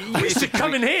to talk. You used to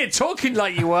come in here talking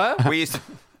like you were We used to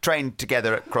train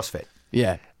together at CrossFit.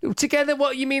 Yeah. together.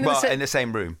 What you mean? Well, in in the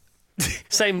same room.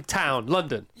 same town,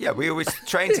 London. Yeah, we always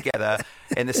train together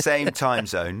in the same time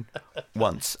zone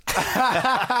once.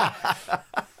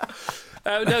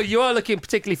 No, you are looking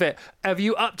particularly fit. Have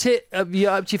you upped it? Have you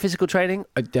upped your physical training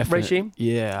Definitely. regime?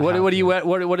 Yeah. I What have, do you yeah.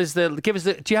 wear? What is the? Give us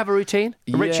the. Do you have a routine?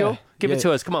 A Yeah, ritual? Give it yeah.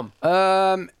 to us. Come on.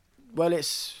 Well,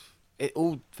 it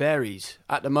all varies.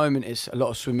 At the moment, it's a lot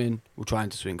of swimming. We're trying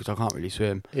to swim because I can't really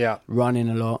swim. Yeah. Running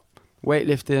a lot,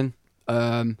 weightlifting.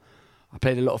 I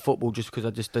played a lot of football just because I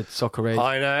just did soccer age.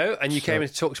 I know. And you came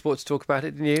into Talk Sport to talk about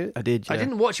it, didn't you? I did. I Yeah.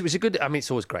 didn't watch. It was a good. I mean, it's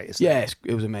always great, isn't Yeah,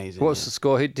 it was amazing. it? What's the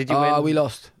score? Who did you win? We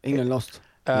lost. England lost.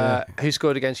 Who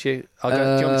scored against you? Do you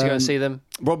want me to go and see them?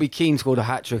 Robbie Keane scored a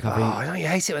hat trick. I think. Oh, don't you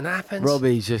hate it when that happens?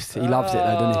 Robbie's he loves it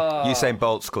though, doesn't Usain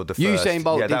Bolt scored the he? first. Usain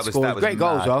Bolt yeah, did that was, score that was great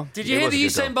goals, mad. though. Did you It hear was a the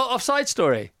good Usain goal. Bolt offside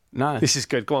story? No. This is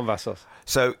good. Go on, Vassos.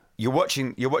 So you're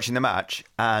watching the match,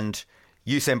 and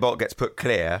Usain Bolt gets put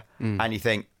clear, and you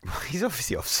think he's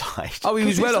obviously offside. Oh, he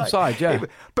was 'Cause well it's offside, yeah.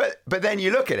 But then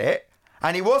you look at it,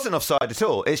 and he wasn't offside at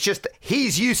all. It's just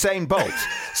he's Usain Bolt.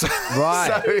 So,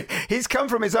 Right. So he's come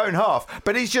from his own half,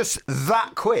 but he's just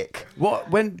that quick. What?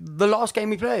 When the last game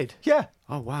we played? Yeah.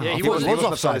 Oh wow. Yeah, I he thought wasn't it was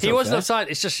offside. He wasn't Yeah. offside.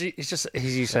 It's just he's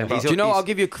Usain Bolt. Do you know? he's- I'll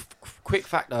give you a quick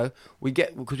fact though. We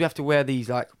get because we have to wear these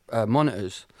like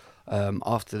monitors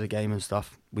after the game and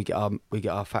stuff. We get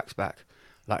our facts back,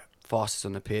 like fastest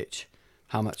on the pitch,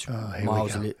 how much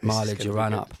mileage you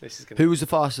ran up. Who was the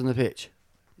fastest on the pitch?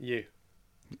 You.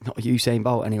 Not Usain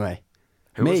Bolt, anyway.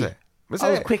 Who Me. was it? I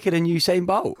was quicker than Usain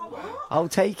Bolt. I'll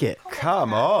take it.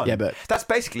 Come on. Yeah, but- that's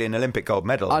basically an Olympic gold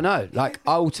medal. I know. Like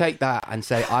I will take that and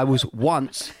say I was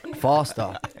once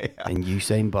faster than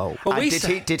Usain Bolt. Well,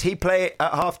 And did he play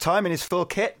at half time in his full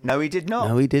kit? No, he did not.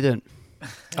 No, he didn't.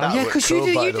 That Yeah, was because cool,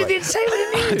 by you the way. didn't say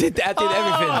what I it did everything.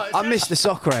 I missed the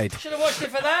soccer aid. Should have watched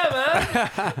it for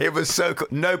that, man. It was so cool.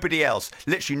 Nobody else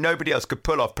could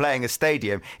pull off playing a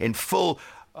stadium in full,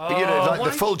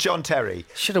 the full John Terry.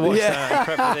 Should have watched that and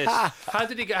prepped for this. How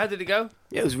did it go?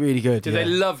 It was really good. Did they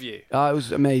love you? It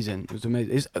was amazing. It was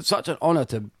amazing. It's such an honour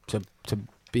to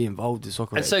be involved in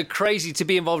soccer. And aid. so crazy to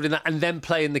be involved in that and then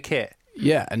play in the kit.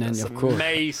 Yeah, and then of course.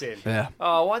 Amazing. Yeah.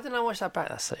 Oh, why didn't I watch that back?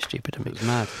 That's so stupid of me. It's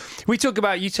mad. You talk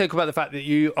about the fact that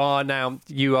you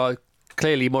are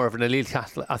clearly more of an elite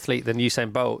athlete than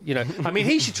Usain Bolt. You know, I mean,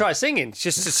 he should try singing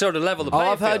just to sort of level the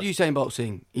playing I've heard field. Usain Bolt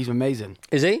sing. He's amazing.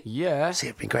 Is he? Yeah. See,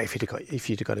 it'd been great if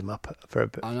you'd have got him up for a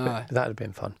bit. I know. That'd have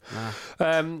been fun.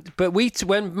 But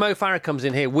when Mo Farah comes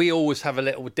in here, we always have a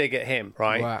little dig at him,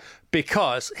 right?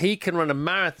 Because he can run a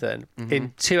marathon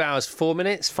in 2 hours 4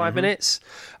 minutes, 5 minutes,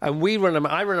 and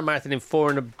I run a marathon in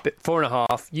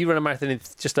 4.5. You run a marathon in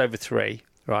just over 3,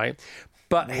 right?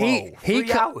 But he 3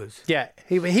 hours. Yeah,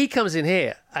 he comes in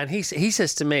here and he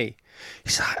says to me, he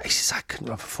says I couldn't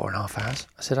run for 4.5 hours.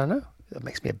 I said, I know. That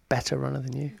makes me a better runner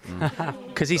than you.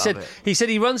 Because he said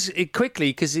he runs it quickly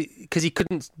because he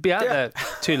couldn't be out there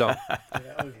too long.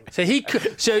 So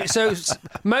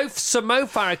Mo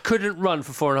Farah couldn't run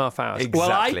for 4.5 hours. Exactly.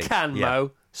 Well, I can,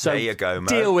 Mo. So there you go, Mo.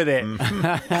 Deal with it.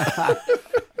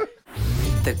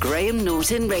 The Graham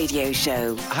Norton Radio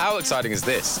Show How exciting is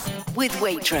this? with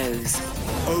Waitrose.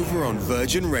 Over on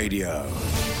Virgin Radio.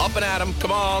 Up and at 'em,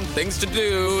 come on, things to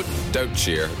do. Don't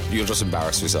cheer, you'll just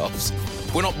embarrass yourselves.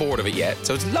 We're not bored of it yet,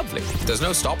 so it's lovely. There's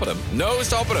no stopping them. No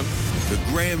stopping them. The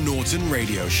Graham Norton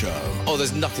Radio Show. Oh,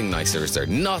 there's nothing nicer, is there?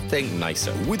 Nothing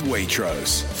nicer. With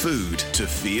Waitrose. Food to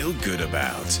feel good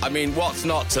about. I mean, what's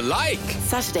not to like?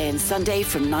 Saturday and Sunday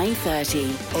from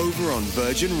 9:30. Over on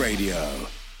Virgin Radio.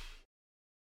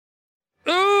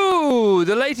 Ooh,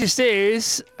 the latest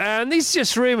is, and these are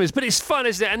just rumours, but it's fun,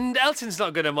 isn't it? And Elton's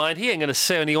not going to mind. He ain't going to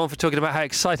sue anyone for talking about how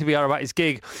excited we are about his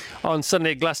gig on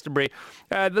Sunday at Glastonbury.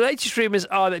 The latest rumours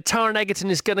are that Taron Egerton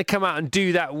is going to come out and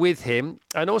do that with him.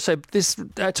 And also, this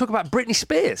talk about Britney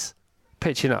Spears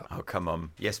pitching up. Oh, come on.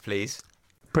 Yes, please.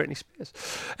 Britney Spears.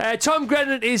 Tom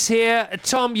Grennan is here.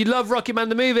 Tom, you love Rocket Man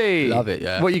the movie. Love it,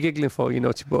 yeah. What are you giggling for, you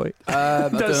naughty boy? I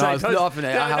don't know, I was laughing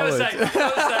at Howard. Don't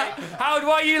say. Howard,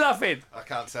 why are you laughing? I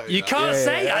can't tell you. You can't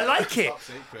say. I like it. Top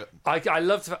secret. I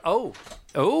love to.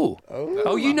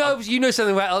 Oh, you know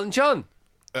something about Elton John.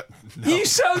 No. You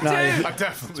so do. I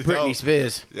definitely Britney don't.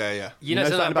 Spears. Yeah. You know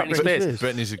something about Britney Spears.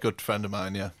 Britney's a good friend of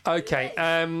mine, yeah. Okay.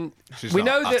 She's We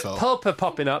not know at that all. Pulp are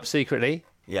popping up secretly.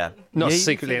 Yeah. Not Yeah, you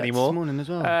secretly said that anymore. This morning as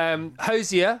well.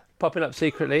 Hosier popping up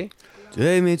secretly.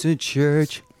 Take me to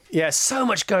church. Yeah, so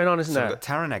much going on, isn't So we've there? got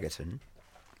Taron Egerton,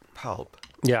 Pulp,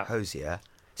 Yeah. Hosier.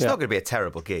 It's Yeah. not going to be a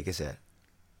terrible gig, is it?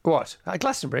 What? At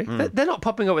Glastonbury? They're not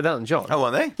popping up with Elton John. Oh,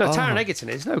 aren't they? No, Taron Egerton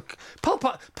is. No, Pulp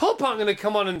aren't going to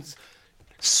come on and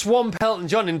swamp Elton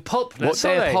John in Pulpness, What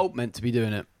day are are they? Pulp meant to be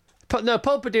doing it? No,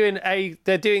 Pulp are doing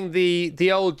they're doing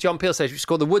the old John Peel stage, which is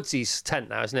called the Woodsies tent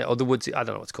now, isn't it? Or the Woodsy, I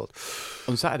don't know what it's called.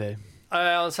 On Saturday?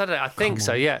 On Saturday, I think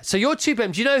so, yeah. So you're 2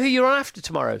 p.m. Do you know who you're on after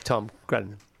tomorrow, Tom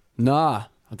Grennan? Nah,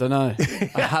 I don't know.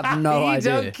 I have no you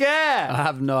idea. don't care. I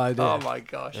have no idea. Oh, my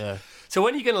gosh. Yeah. So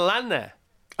when are you going to land there?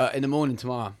 In the morning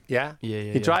tomorrow. Yeah? Yeah.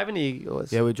 You're driving?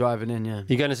 Yeah, we're driving in, yeah.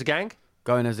 You going as a gang?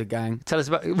 Going as a gang. Tell us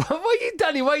about... What are you,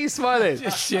 Danny? Why are you smiling?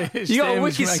 You got a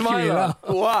wicked smile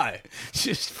on. Why? It's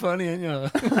just funny, isn't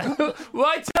it?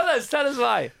 Why? Tell us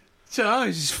why. So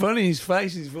it's just funny. His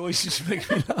face, his voice just makes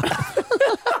me laugh.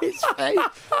 His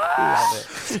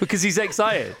face. Because he's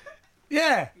excited.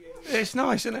 Yeah, it's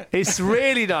nice, isn't it? It's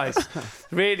really nice.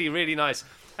 Really, really nice.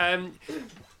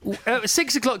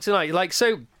 6 o'clock tonight,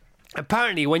 so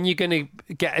apparently when you're going to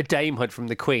get a damehood from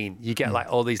the Queen, you get like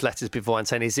all these letters beforehand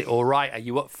saying, is it all right? Are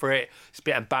you up for it? It's a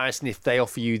bit embarrassing if they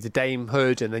offer you the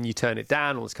damehood and then you turn it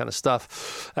down, all this kind of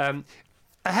stuff.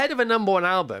 Ahead of a number one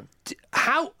album,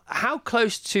 how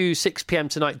close to 6 p.m.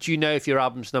 tonight do you know if your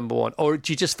album's number one? Or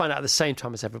do you just find out at the same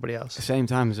time as everybody else? The same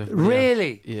time as everybody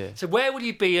Really? Yeah. So where will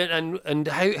you be and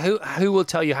who will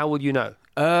tell you? How will you know?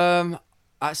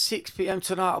 At 6 p.m.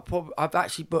 tonight, I've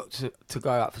actually booked to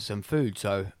go out for some food,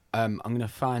 so I'm going to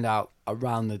find out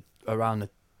around the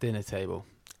dinner table.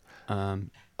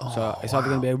 So it's either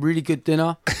going to be a really good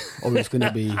dinner or it's going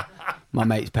to be my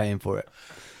mates paying for it.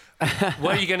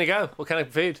 Where are you going to go? What kind of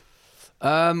food?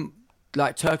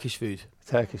 Like Turkish food.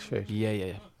 Turkish food.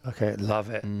 Yeah. Okay, love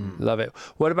it. Love it.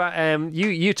 What about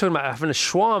you talking about having a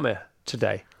shawarma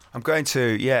today? I'm going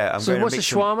to, yeah. So what's a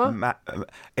shawarma?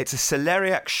 It's a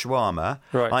celeriac shawarma.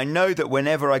 Right. I know that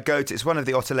whenever I go to, it's one of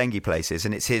the Ottolenghi places,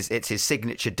 and it's his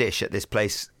signature dish at this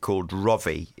place called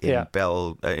Rovi in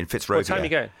in Fitzrovia. What time are you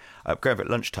going? I'm going at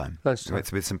lunchtime.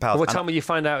 With some pals. What time will you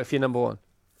find out if you're number one?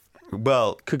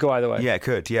 Well, could go either way. Yeah, it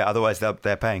could. Yeah, otherwise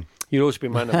they're paying. You'd also be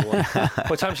my number one.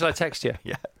 What time shall I text you?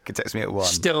 Yeah, you can text me at 1.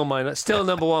 Still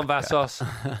number one, Vassos.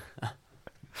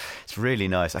 It's really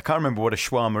nice. I can't remember what a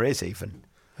shawarma is even.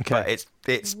 Okay. But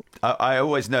it's. I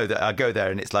always know that I go there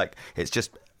and it's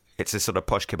a sort of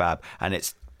posh kebab and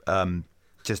it's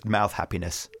just mouth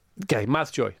happiness. Okay,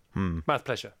 math joy. Math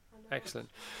pleasure. Excellent.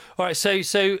 All right, so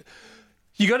you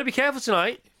got to be careful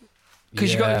tonight.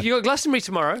 Because you got Glastonbury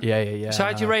tomorrow. Yeah. So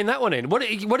how do you rein that one in? What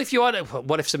if you are?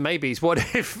 What ifs and maybes? What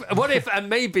if and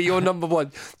maybe you're number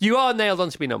one? You are nailed on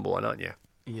to be number one, aren't you?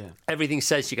 Yeah. Everything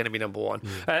says you're going to be number one.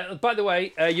 By the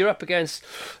way, you're up against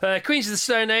Queens of the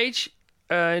Stone Age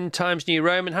in Times New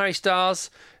Roman. Harry Styles.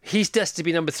 He's destined to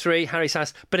be number 3, Harry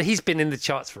Styles, but he's been in the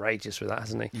charts for ages with that,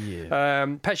 hasn't he? Yeah.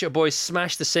 Pet Shop Boys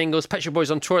smashed the singles. Pet Shop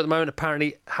Boys on tour at the moment,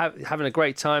 apparently having a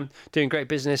great time, doing great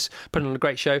business, putting on a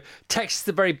great show. Texas,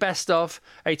 the very best of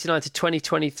 89 to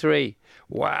 2023.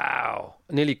 Wow,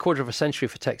 nearly a quarter of a century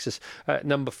for Texas,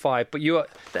 number 5. But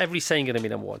everybody's saying you're going to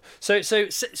be number 1. So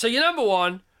you're number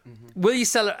 1.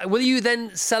 Mm-hmm. Will you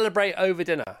then celebrate over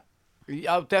dinner?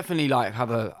 I'll definitely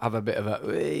have a bit of a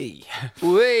wee.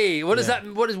 What does that?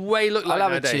 What does way look like? I'll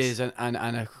have nowadays? a cheers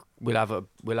and we'll have a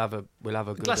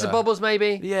good glass of bubbles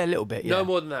maybe. Yeah, a little bit. Yeah. No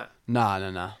more than that.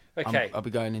 No. Okay. I'll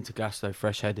be going into Glasgow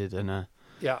fresh-headed and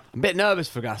yeah. I'm a bit nervous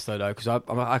for Glasgow though because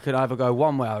I could either go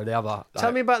one way or the other.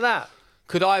 Tell me about that.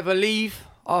 Could I either leave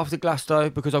after Glasgow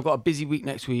because I've got a busy week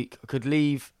next week? I could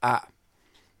leave at.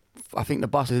 I think the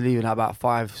bus is leaving at about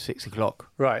 5-6 o'clock.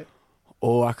 Right.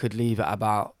 Or I could leave at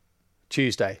about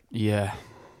Tuesday. Yeah.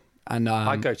 And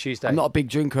I'd go Tuesday. I'm not a big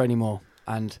drinker anymore,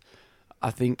 and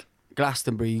I think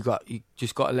Glastonbury, you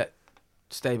just got to let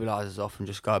stabilisers off and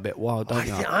just go a bit wild, don't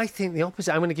you? I think the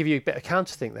opposite. I'm going to give you a bit of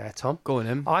counterthink there, Tom. Go on,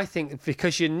 then. I think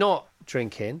because you're not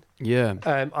drinking,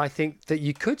 I think that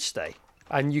you could stay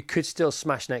and you could still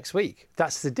smash next week.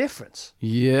 That's the difference.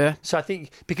 Yeah. So I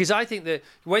think that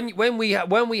when we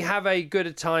have a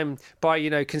good time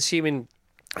by consuming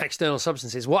external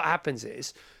substances, what happens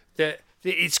is that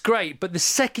it's great, but the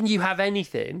second you have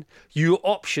anything, your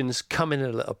options come in a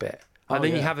little bit. And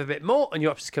then you have a bit more, and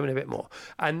your options come in a bit more.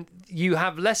 And you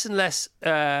have less and less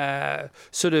options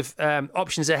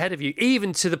ahead of you,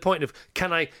 even to the point of,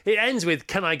 it ends with,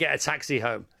 can I get a taxi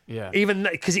home? Yeah. Even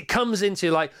because it comes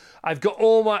into I've got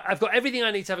everything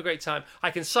I need to have a great time. I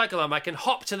can cycle home. I can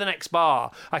hop to the next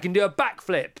bar. I can do a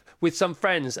backflip with some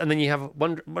friends, and then you have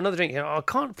another drink. I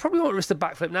probably won't risk the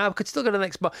backflip now. I could still go to the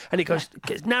next bar, and it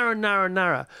gets narrower and narrower and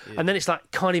narrower, and then it's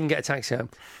can't even get a taxi home.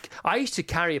 I used to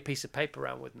carry a piece of paper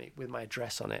around with me with my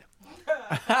address on it.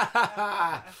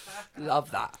 Love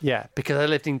that. Yeah, because I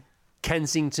lived in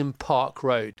Kensington Park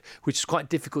Road, which is quite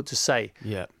difficult to say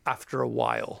after a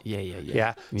while.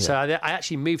 Yeah. So I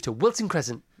actually moved to Wilton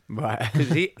Crescent. Right.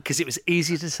 Because it was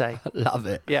easy to say. Love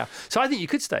it. Yeah. So I think you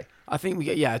could stay. I think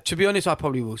to be honest, I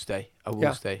probably will stay. I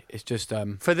will stay. It's just...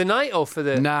 for the night or for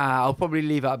the... Nah, I'll probably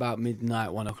leave at about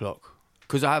midnight, 1 o'clock.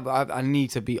 Because I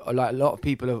need to be... a lot of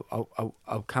people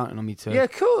are counting on me to... Yeah,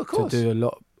 cool, of course. To do a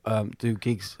lot... do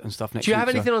gigs and stuff next week. Do you have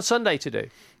anything on Sunday to do?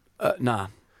 Nah.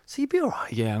 So you'd be all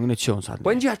right. Yeah, I'm going to chill on Saturday.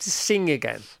 When do you have to sing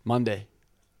again? Monday.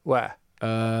 Where?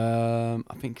 I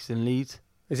think it's in Leeds.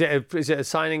 Is it a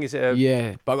signing? Is it a...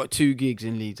 Yeah, but I got 2 gigs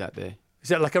in Leeds that day. Is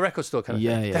that like a record store kind of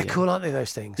thing? Yeah. They're cool, aren't they,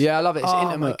 those things? Yeah, I love it. It's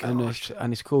intimate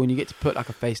and it's cool, and you get to put a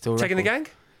face to a record. Taking the gang?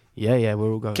 Yeah,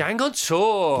 we're all going. Gang on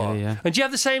tour. Yeah. And do you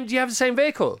have the same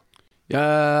vehicle? Do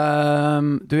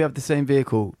we have the same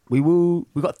vehicle? We've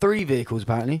got 3 vehicles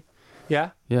apparently.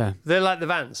 Yeah? Yeah. They're like the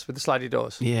vans with the slidey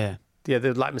doors. Yeah. Yeah,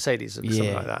 they're like Mercedes or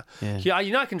something like that. Yeah.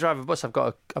 I can drive a bus. I've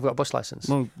got a bus license.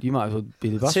 Well, you might as well be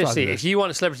the bus Seriously, driver. if you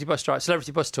want a celebrity bus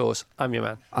tours, I'm your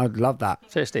man. I'd love that.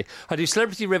 Seriously. I do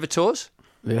celebrity river tours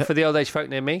for the old age folk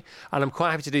near me, and I'm quite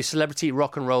happy to do celebrity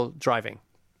rock and roll driving.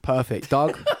 Perfect.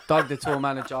 Doug, the tour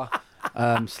manager,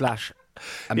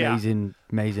 / amazing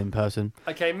person.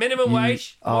 Okay, minimum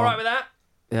wage. All right with that?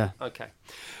 Yeah. Okay.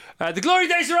 The glory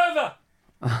days are over.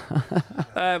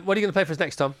 What are you going to play for us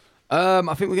next, Tom? I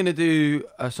think we're going to do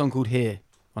a song called Here,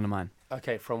 one of mine.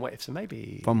 Okay, from What Ifs and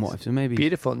Maybe. From What Ifs and Maybe.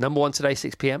 Beautiful. Number 1 today,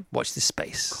 6 p.m. Watch this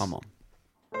space. Come on.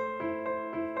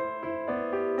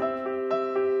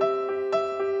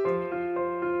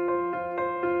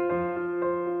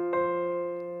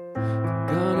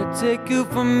 Gonna take you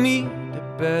from me, you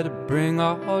better bring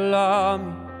a whole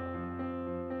army.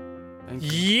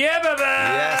 Yeah, baby!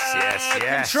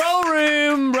 Yes. Control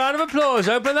room. Round of applause.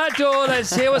 Open that door.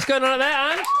 Let's hear what's going on there,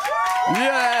 and...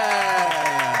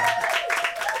 Yeah!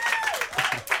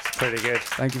 It's pretty good.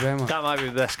 Thank you very much. That might be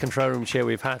the best control room cheer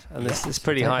we've had. And this is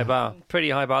pretty high bar. Pretty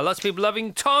high bar. Lots of people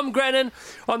loving Tom Grennan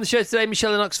on the show today.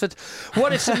 Michelle in Oxford.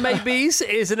 What Ifs and Maybes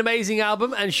is an amazing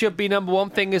album and should be number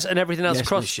 1. Fingers and everything else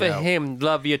crossed for him.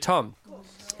 Love you, Tom.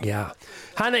 Yeah.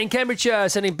 Hannah in Cambridgeshire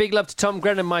sending big love to Tom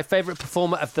Grennan, my favourite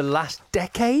performer of the last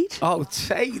decade. Oh,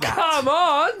 take that. Come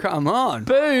on. Come on.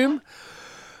 Boom.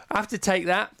 I have to take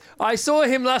that. I saw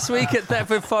him last week at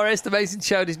Thetford Forest. Amazing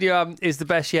show. His new album is the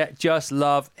best yet. Just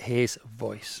love his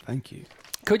voice. Thank you.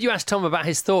 Could you ask Tom about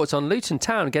his thoughts on Luton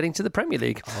Town getting to the Premier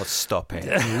League? Oh, stop it.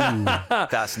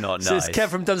 That's not So nice. it's Kev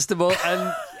from Dunstable,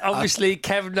 and obviously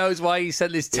Kev knows why he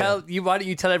sent this. Why don't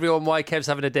you tell everyone why Kev's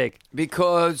having a dig?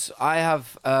 Because I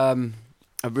have a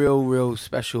real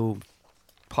special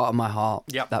part of my heart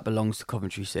that belongs to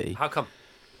Coventry City. How come?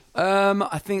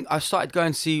 I think I started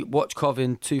going to watch Cov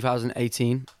in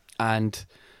 2018, and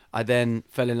I then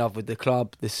fell in love with the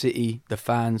club, the city, the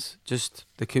fans, just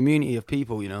the community of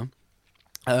people, you know.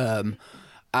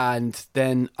 And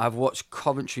then I've watched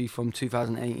Coventry from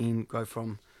 2018 go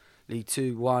from League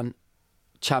 2, 1,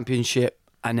 Championship,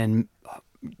 and then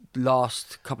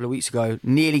last couple of weeks ago,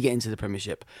 nearly get into the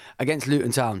Premiership against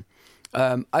Luton Town.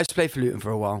 I used to play for Luton for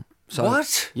a while. So,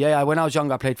 what? Yeah, when I was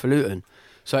younger, I played for Luton.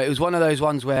 So it was one of those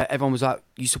ones where everyone was like,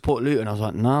 "You support Luton?" I was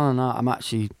like, "No,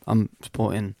 I'm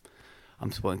supporting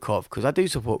Cov because I do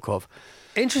support Cov."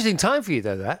 Interesting time for you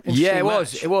though. That Yeah, it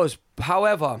Interesting was. match.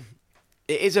 However,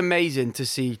 it is amazing to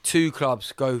see two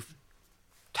clubs go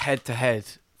head to head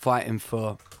fighting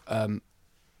for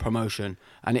promotion,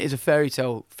 and it is a fairy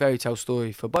tale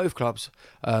story for both clubs.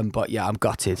 But yeah, I'm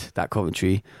gutted that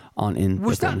Coventry aren't in.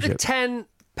 Was the that the Premiership. 10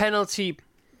 penalty?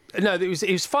 No, it was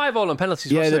 5-5 on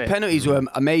penalties. Yeah, wasn't the it? penalties were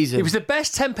amazing. It was the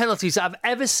best 10 penalties I've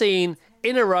ever seen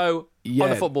in a row on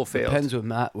a football field. The pens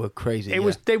were crazy.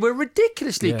 They were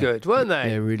ridiculously good, weren't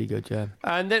they? Yeah, really good. Yeah.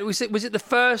 And then was it the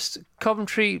first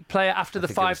Coventry player after the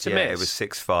 5 to miss? Yeah, it was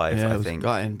 6-5. Yeah, I think.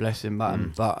 Gutting, bless him,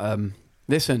 but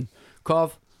listen,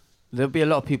 Cov, there'll be a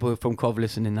lot of people from Cov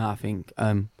listening now. I think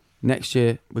next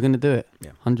year we're going to do it.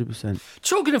 100%.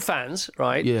 Talking of fans,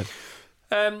 right? Yeah.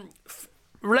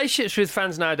 Relationships with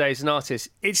fans nowadays and artists,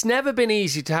 it's never been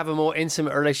easy to have a more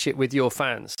intimate relationship with your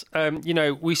fans.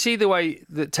 We see the way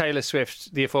that Taylor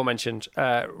Swift, the aforementioned,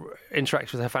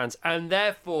 interacts with her fans, and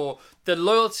therefore the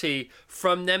loyalty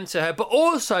from them to her, but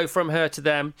also from her to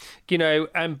them,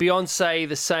 and Beyonce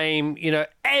the same,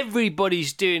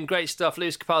 everybody's doing great stuff,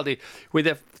 Lewis Capaldi, with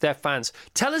their fans.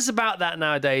 Tell us about that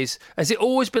nowadays. Has it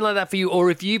always been like that for you, or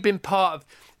have you been part of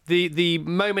the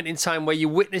moment in time where you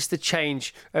witness the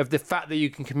change of the fact that you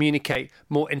can communicate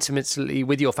more intimately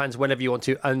with your fans whenever you want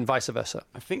to, and vice versa?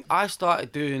 I think I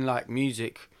started doing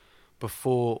music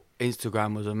before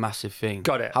Instagram was a massive thing.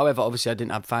 Got it. However, obviously I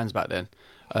didn't have fans back then,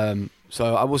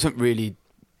 so I wasn't really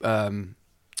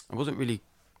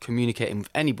communicating with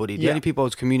anybody. The only people I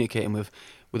was communicating with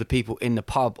were the people in the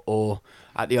pub or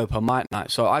at the open mic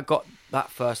night. So I got that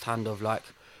first hand of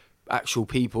actual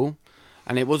people.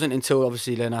 And it wasn't until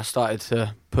obviously then I started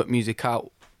to put music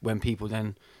out when people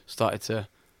then started to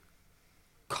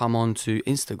come on to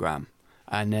Instagram.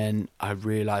 And then I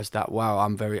realised that, wow,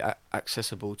 I'm very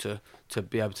accessible to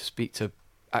be able to speak to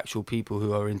actual people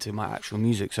who are into my actual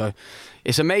music. So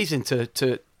it's amazing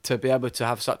to be able to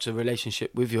have such a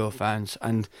relationship with your fans.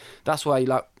 And that's why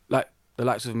like the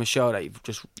likes of Michelle that you've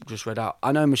just read out.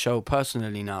 I know Michelle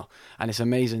personally now, and it's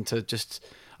amazing to just,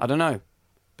 I don't know,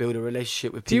 build a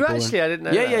relationship with people. Do you actually? I didn't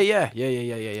know Yeah, that.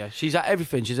 Yeah. She's at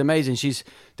everything. She's amazing. She's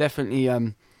definitely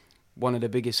one of the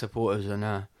biggest supporters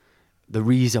and the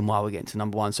reason why we're getting to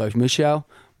number one. So, Michelle,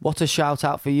 what a shout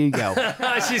out for you, girl.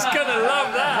 She's going to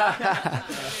love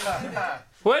that.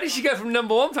 Where did she go from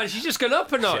number one fan? She's just gone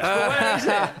up a notch. But where is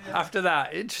it after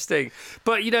that? Interesting.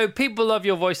 But, people love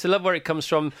your voice. They love where it comes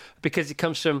from because it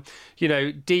comes from,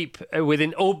 deep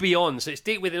within all beyond. So it's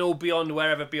deep within all beyond,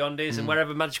 wherever beyond is and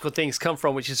wherever magical things come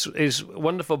from, which is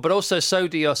wonderful. But also so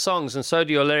do your songs and so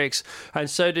do your lyrics and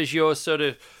so does your sort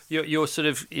of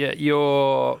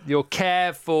your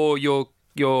care for your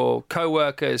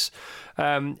co-workers.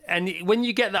 And when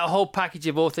you get that whole package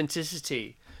of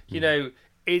authenticity,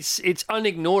 it's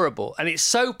unignorable and it's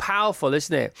so powerful,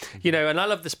 isn't it? And I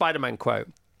love the Spider-Man quote.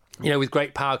 With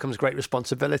great power comes great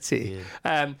responsibility.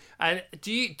 Yeah. And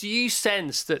do you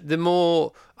sense that the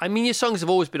more, your songs have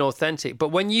always been authentic, but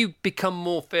when you become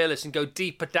more fearless and go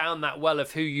deeper down that well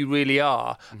of who you really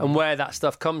are and where that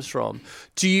stuff comes from,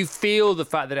 do you feel the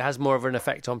fact that it has more of an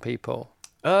effect on people?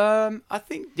 I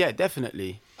think, yeah,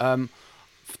 definitely.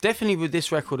 Definitely with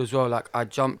this record as well. I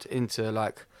jumped into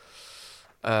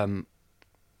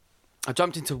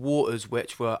waters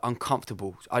which were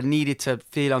uncomfortable. I needed to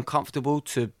feel uncomfortable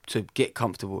to get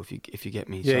comfortable, if you get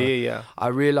me. Yeah. I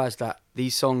realised that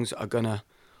these songs are gonna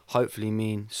hopefully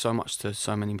mean so much to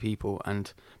so many people,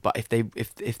 but if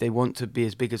they want to be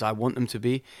as big as I want them to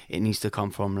be, it needs to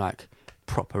come from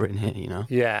proper in here,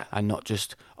 Yeah. and not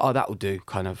just that will do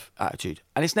kind of attitude.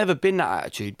 And it's never been that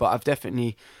attitude, but I've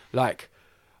definitely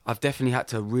had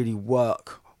to really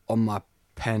work on my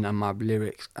pen and my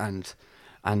lyrics and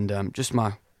and just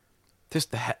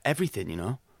everything, you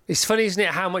know. It's funny, isn't it,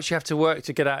 how much you have to work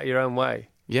to get out of your own way?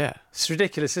 Yeah. It's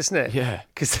ridiculous, isn't it? Yeah.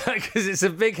 Because it's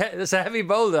it's a heavy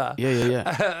boulder.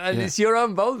 Yeah. And it's your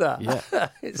own boulder. Yeah.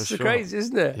 It's for sure. crazy,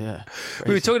 isn't it? Yeah.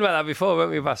 We were talking about that before,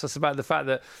 weren't we, Vassos, about the fact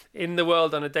that in the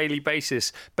world on a daily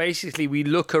basis, basically we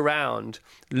look around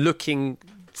looking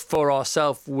for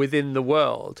ourselves within the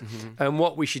world, and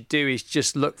what we should do is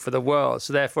just look for the world.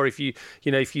 So therefore, if you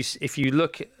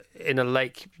look in a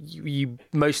lake, you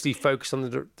mostly focus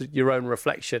on your own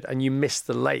reflection, and you miss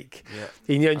the lake.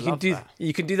 Yeah.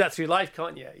 You can do that through life,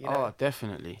 can't you? Oh,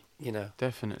 definitely.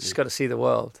 Definitely. Just got to see the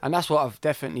world, and that's what I've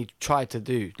definitely tried to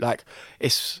do. Like,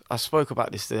 I spoke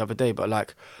about this the other day, but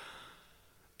like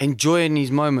enjoying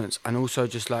these moments and also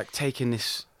just like taking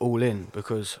this all in,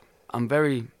 because I'm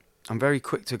very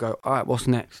quick to go, all right, what's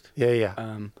next? Yeah.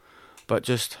 But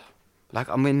just like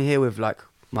I'm in here with like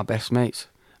my best mates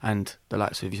and the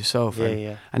likes of yourself.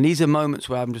 And these are moments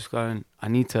where I'm just going, I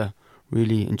need to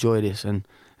really enjoy this and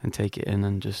take it in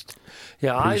and just.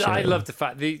 Yeah, I love the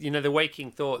fact the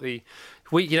waking thought, we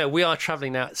are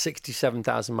travelling now at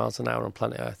 67,000 miles an hour on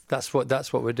planet Earth. That's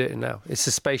what we're doing now. It's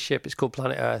a spaceship. It's called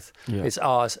Planet Earth. Yeah. It's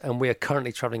ours, and we are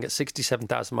currently travelling at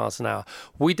 67,000 miles an hour.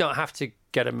 We don't have to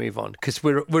get a move on because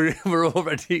we're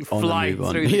already flying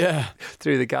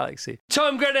through the galaxy.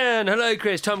 Tom Grennan, hello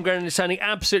Chris. Tom Grennan is sounding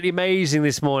absolutely amazing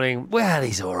this morning. Well,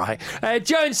 he's all right.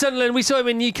 Joe in Sunderland, we saw him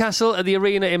in Newcastle at the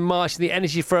arena in March, and the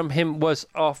energy from him was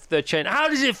off the chain. How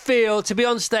does it feel to be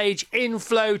on stage in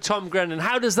flow, Tom Grennan?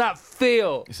 How does that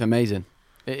feel? It's amazing.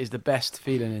 It is the best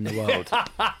feeling in the world.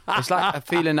 It's like a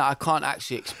feeling that I can't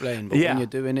actually explain, but when you're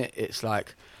doing it, it's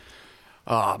like,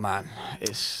 oh man,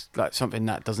 it's like something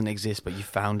that doesn't exist, but you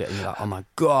found it and you're like, oh my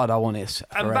God, I want this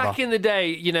forever. And back in the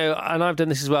day, and I've done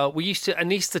this as well, we used to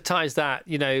anaesthetise that,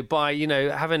 by,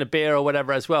 having a beer or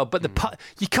whatever as well. But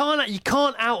you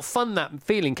can't out-fun that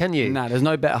feeling, can you? No, there's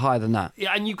no better high than that.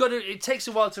 Yeah, and it takes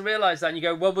a while to realise that, and you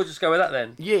go, well, we'll just go with that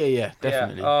then. Yeah,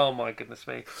 definitely. Yeah. Oh my goodness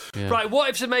me. Yeah. Right, What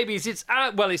Ifs and Maybes, it's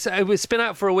out, it's been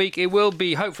out for a week. It will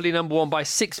be hopefully number one by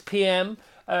 6 p.m.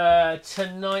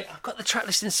 Tonight. I've got the track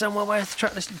listing somewhere. Where's the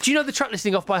track listing? Do you know the track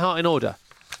listing off by Heart in Order?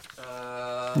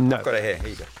 No. I've got it here. Here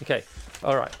you go. Okay.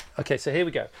 All right. Okay, so here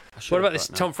we go. What about this,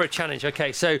 Tom, for a challenge?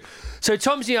 Okay, so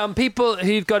Tom's young. People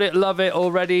who've got it love it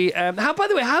already. By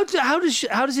the way,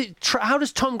 how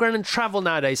does Tom Grennan travel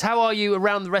nowadays? How are you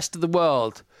around the rest of the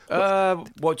world?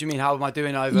 What do you mean? How am I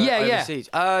doing overseas?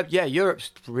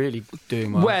 Europe's really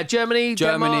doing well. Where? Germany,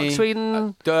 Denmark,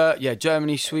 Sweden?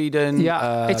 Germany, Sweden.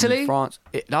 Yeah. Italy? France.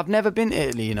 I've never been to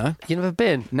Italy, You never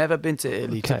been? Never been to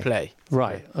Italy to play.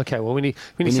 Right. Okay, well, we need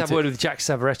to have a word with Jack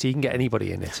Savaretti. You can get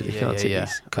anybody in Italy, can't you?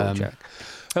 Cool, Jack.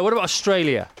 What about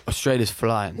Australia? Australia's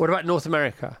flying. What about North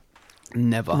America?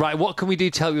 Never. Right, what can we do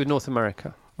to help you with North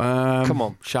America? Come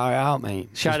on. Shout it out,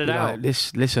 mate. Shout it out.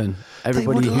 Listen,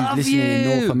 everybody who's listening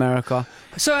in North America,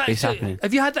 it's happening.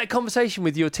 Have you had that conversation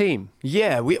with your team?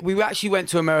 Yeah, we actually went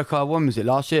to America, when was it,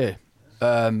 last year?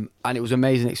 And it was an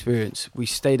amazing experience. We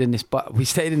stayed in this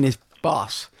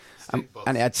bus.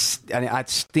 And it had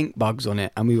stink bugs on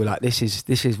it, and we were like, "This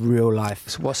is real life."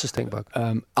 So what's a stink bug?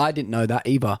 I didn't know that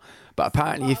either, but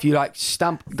apparently, if you like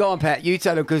go on, Pet, you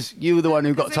tell them because you were the one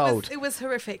who got told. It was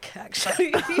horrific,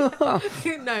 actually.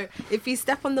 No, if you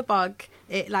step on the bug,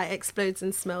 it like explodes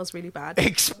and smells really bad.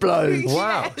 Explodes!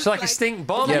 Wow, it's like a stink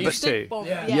bomb. But this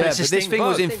thing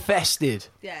was infested.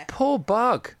 Yeah. Poor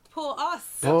bug. Poor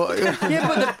us.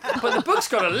 Yeah, but the bug's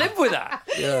got to live with that.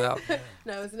 Yeah.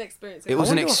 No, it was an experience. It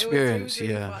was an experience,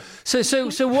 really yeah.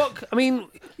 Fun. So what? I mean,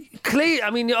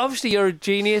 obviously you're a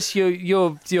genius.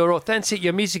 You're authentic.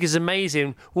 Your music is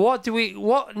amazing. What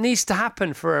needs to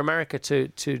happen for America to?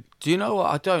 Do you know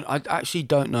what? I actually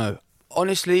don't know.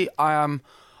 Honestly, I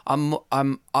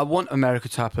want America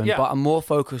to happen, but I'm more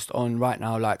focused on right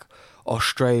now, like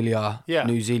Australia,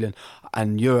 New Zealand,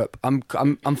 and Europe. I'm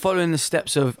following the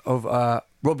steps of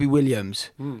Robbie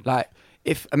Williams. Like,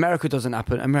 if America doesn't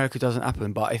happen.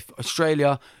 But if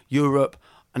Australia, Europe,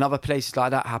 and other places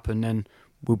like that happen, then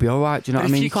we'll be all right. Do you know what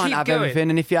I mean? You can't have everything,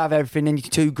 and if you have everything, then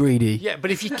you're too greedy. Yeah, but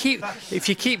if you keep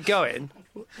going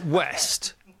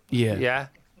west,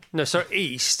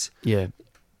 east,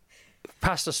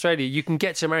 past Australia, you can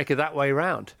get to America that way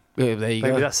round. Yeah, there you go.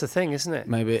 Maybe that's the thing, isn't it?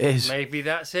 Maybe it is. Maybe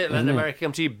that's it. Let America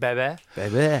come to you, baby.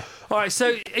 Baby. All right,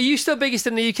 so are you still biggest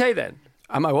in the UK then?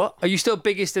 Am I what? Are you still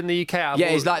biggest in the UK? Yeah,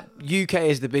 it's like UK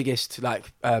is the biggest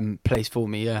place for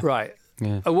me, yeah. Right.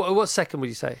 Yeah. What's second, would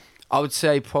you say? I would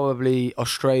say probably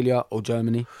Australia or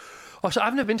Germany. Oh, so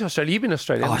I've never been to Australia. You've been to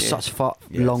Australia, haven't you? It's such a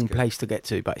long place to get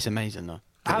to, but it's amazing though.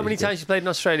 How many times have you played in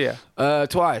Australia?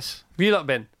 Twice. Have you lot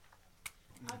been?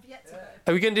 I've yet to.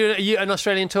 Are we going to do an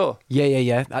Australian tour?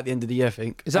 Yeah. At the end of the year, I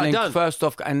think. Is that and then done? First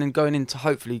off, and then going into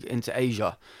hopefully into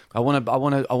Asia. I want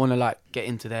to like get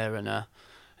into there and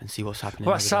see what's happening.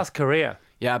 What about South Korea?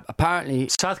 Yeah, apparently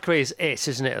South Korea's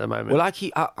isn't it, at the moment? Well, I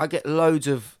get loads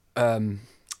of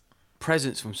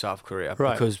presents from South Korea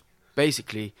because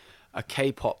basically a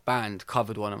K-pop band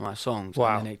covered one of my songs.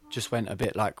 Wow. And then it just went a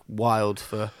bit like wild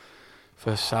for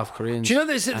South Koreans. Do you know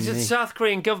there's the South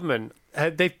Korean government?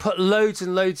 They've put loads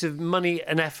and loads of money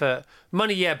and effort,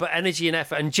 but energy and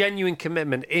effort and genuine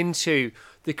commitment into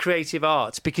the creative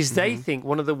arts because they think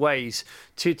one of the ways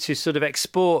to sort of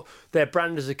export their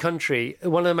brand as a country,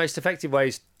 one of the most effective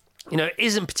ways,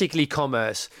 isn't particularly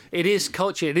commerce. It is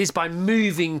culture. It is by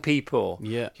moving people.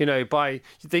 Yeah.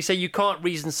 They say you can't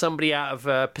reason somebody out of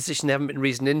a position they haven't been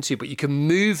reasoned into, but you can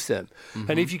move them.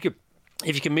 And if you can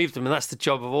move them, and that's the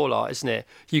job of all art, isn't it?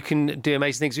 You can do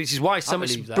amazing things, which is why so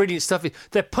much brilliant stuff.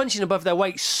 They're punching above their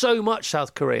weight so much,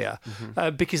 South Korea,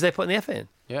 because they're putting the effort in.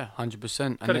 Yeah,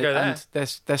 100%. Gotta go there. And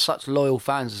they're such loyal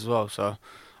fans as well, so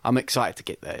I'm excited to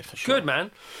get there for sure. Good, man.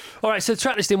 All right, so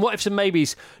track listing, What Ifs and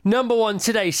Maybes. Number 1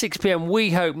 today, 6 p.m,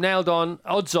 we hope, nailed on,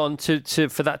 odds on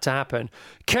for that to happen.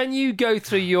 Can you go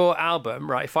through your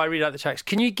album, right, if I read out the tracks,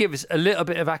 can you give us a little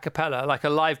bit of a cappella, like a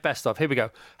live best-of? Here we go.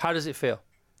 How does it feel?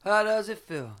 How does it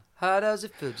feel? How does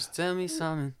it feel? Just tell me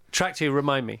something. Track 2,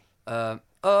 remind me. Yeah.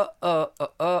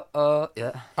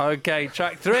 Okay,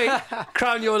 track 3,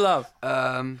 Crown Your Love.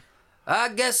 I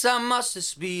guess I must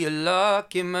just be a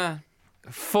lucky man.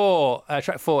 4,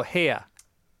 track 4, Here.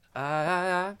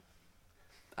 I'll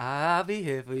be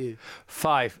here for you.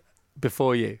 5,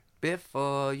 Before You.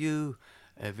 Before you,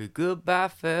 every goodbye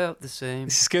felt the same.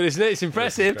 This is good, isn't it? It's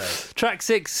impressive. Track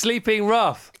 6, Sleeping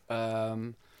Rough.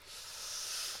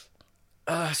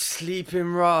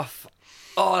 Sleeping Rough.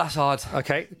 Oh, that's hard.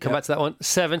 Okay, come back to that one.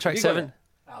 7, track 7.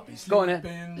 Go on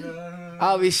then.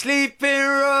 I'll be sleeping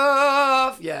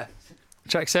rough. Yeah.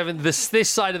 Track 7, this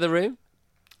side of the room.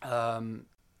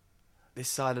 This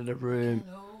side of the room.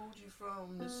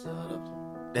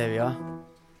 There we are.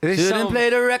 This Shouldn't song- play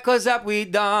the records that we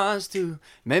danced to.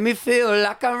 Made me feel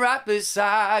like I'm right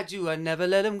beside you. I never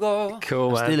let him go. Cool,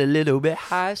 I'm man. still a little bit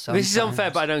high sometimes. This is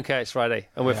unfair, but I don't care. It's Friday,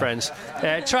 and we're friends.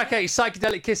 Track 8,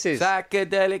 Psychedelic Kisses.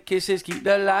 Psychedelic kisses, keep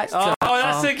the lights Oh, turned.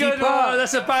 that's a Keep good up. one.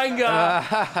 That's a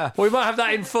banger. We might have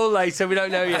that in full later. We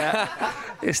don't know yet.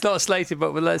 It's not slated,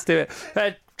 but let's do it.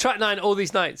 Track 9, All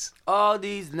These Nights. All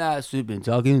these nights we've been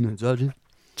talking and touching.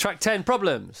 Track 10,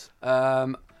 Problems.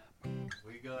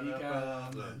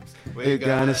 We're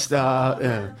gonna start,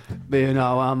 but you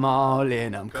know I'm all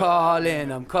in. I'm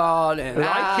calling.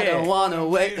 I don't wanna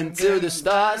wait until the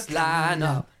stars line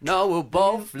up. No, we'll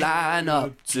both line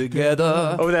up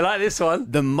together. Oh, they like this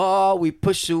one. The more we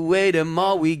push away, the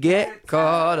more we get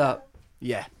caught up.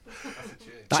 Yeah.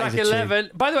 That Track is a tune.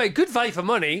 11. By the way, good value for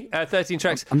money. 13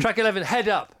 tracks. Track 11, Head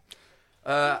Up.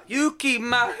 You keep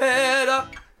my head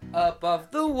up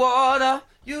above the water.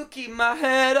 You keep my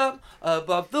head up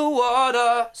above the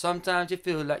water. Sometimes you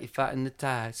feel like you're fighting the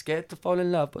tide. Scared to fall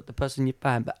in love, but the person you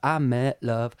find. But I met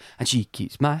love, and she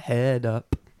keeps my head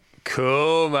up.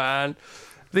 Cool, man.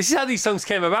 This is how these songs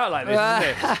came about like this,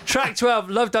 isn't it? Track 12,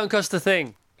 Love Don't Cost a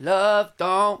Thing. Love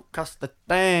don't cost a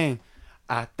thing.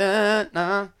 I don't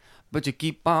know, but you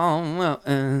keep on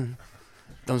wanting.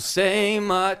 Don't say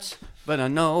much, but I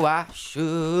know I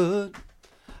should.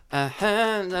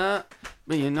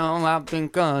 But you know I've been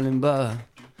calling, but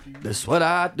that's what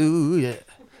I do, yeah.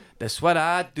 That's what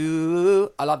I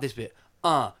do. I love this bit.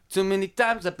 Too many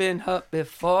times I've been hurt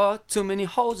before. Too many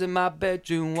holes in my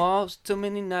bedroom walls. Too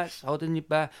many nights holding you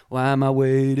back. Why am I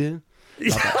waiting?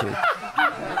 Love that tune.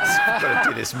 I've got to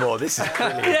do this more. This is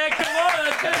brilliant. Yeah, come on,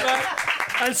 that's good, man.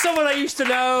 And someone I used to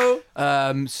know.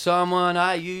 Someone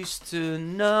I used to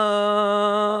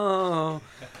know.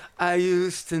 I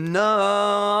used to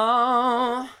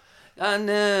know. I'm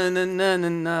done.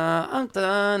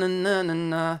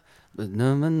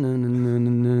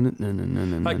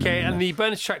 Okay, and the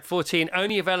bonus track 14,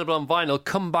 only available on vinyl,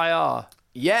 Come By R.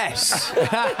 Yes.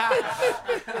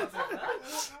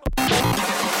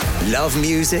 Love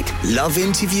music? Love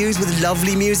interviews with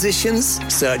lovely musicians?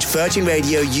 Search Virgin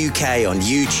Radio UK on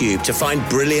YouTube to find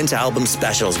brilliant album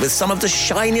specials with some of the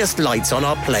shiniest lights on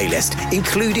our playlist,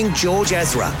 including George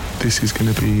Ezra. This is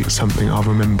going to be something I'll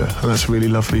remember, and that's a really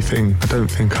lovely thing. I don't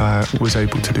think I was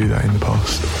able to do that in the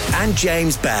past. And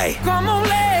James Bay.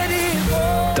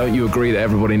 Don't you agree that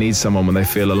everybody needs someone when they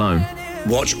feel alone?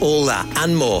 Watch all that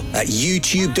and more at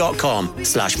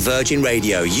youtube.com/Virgin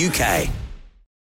Radio UK.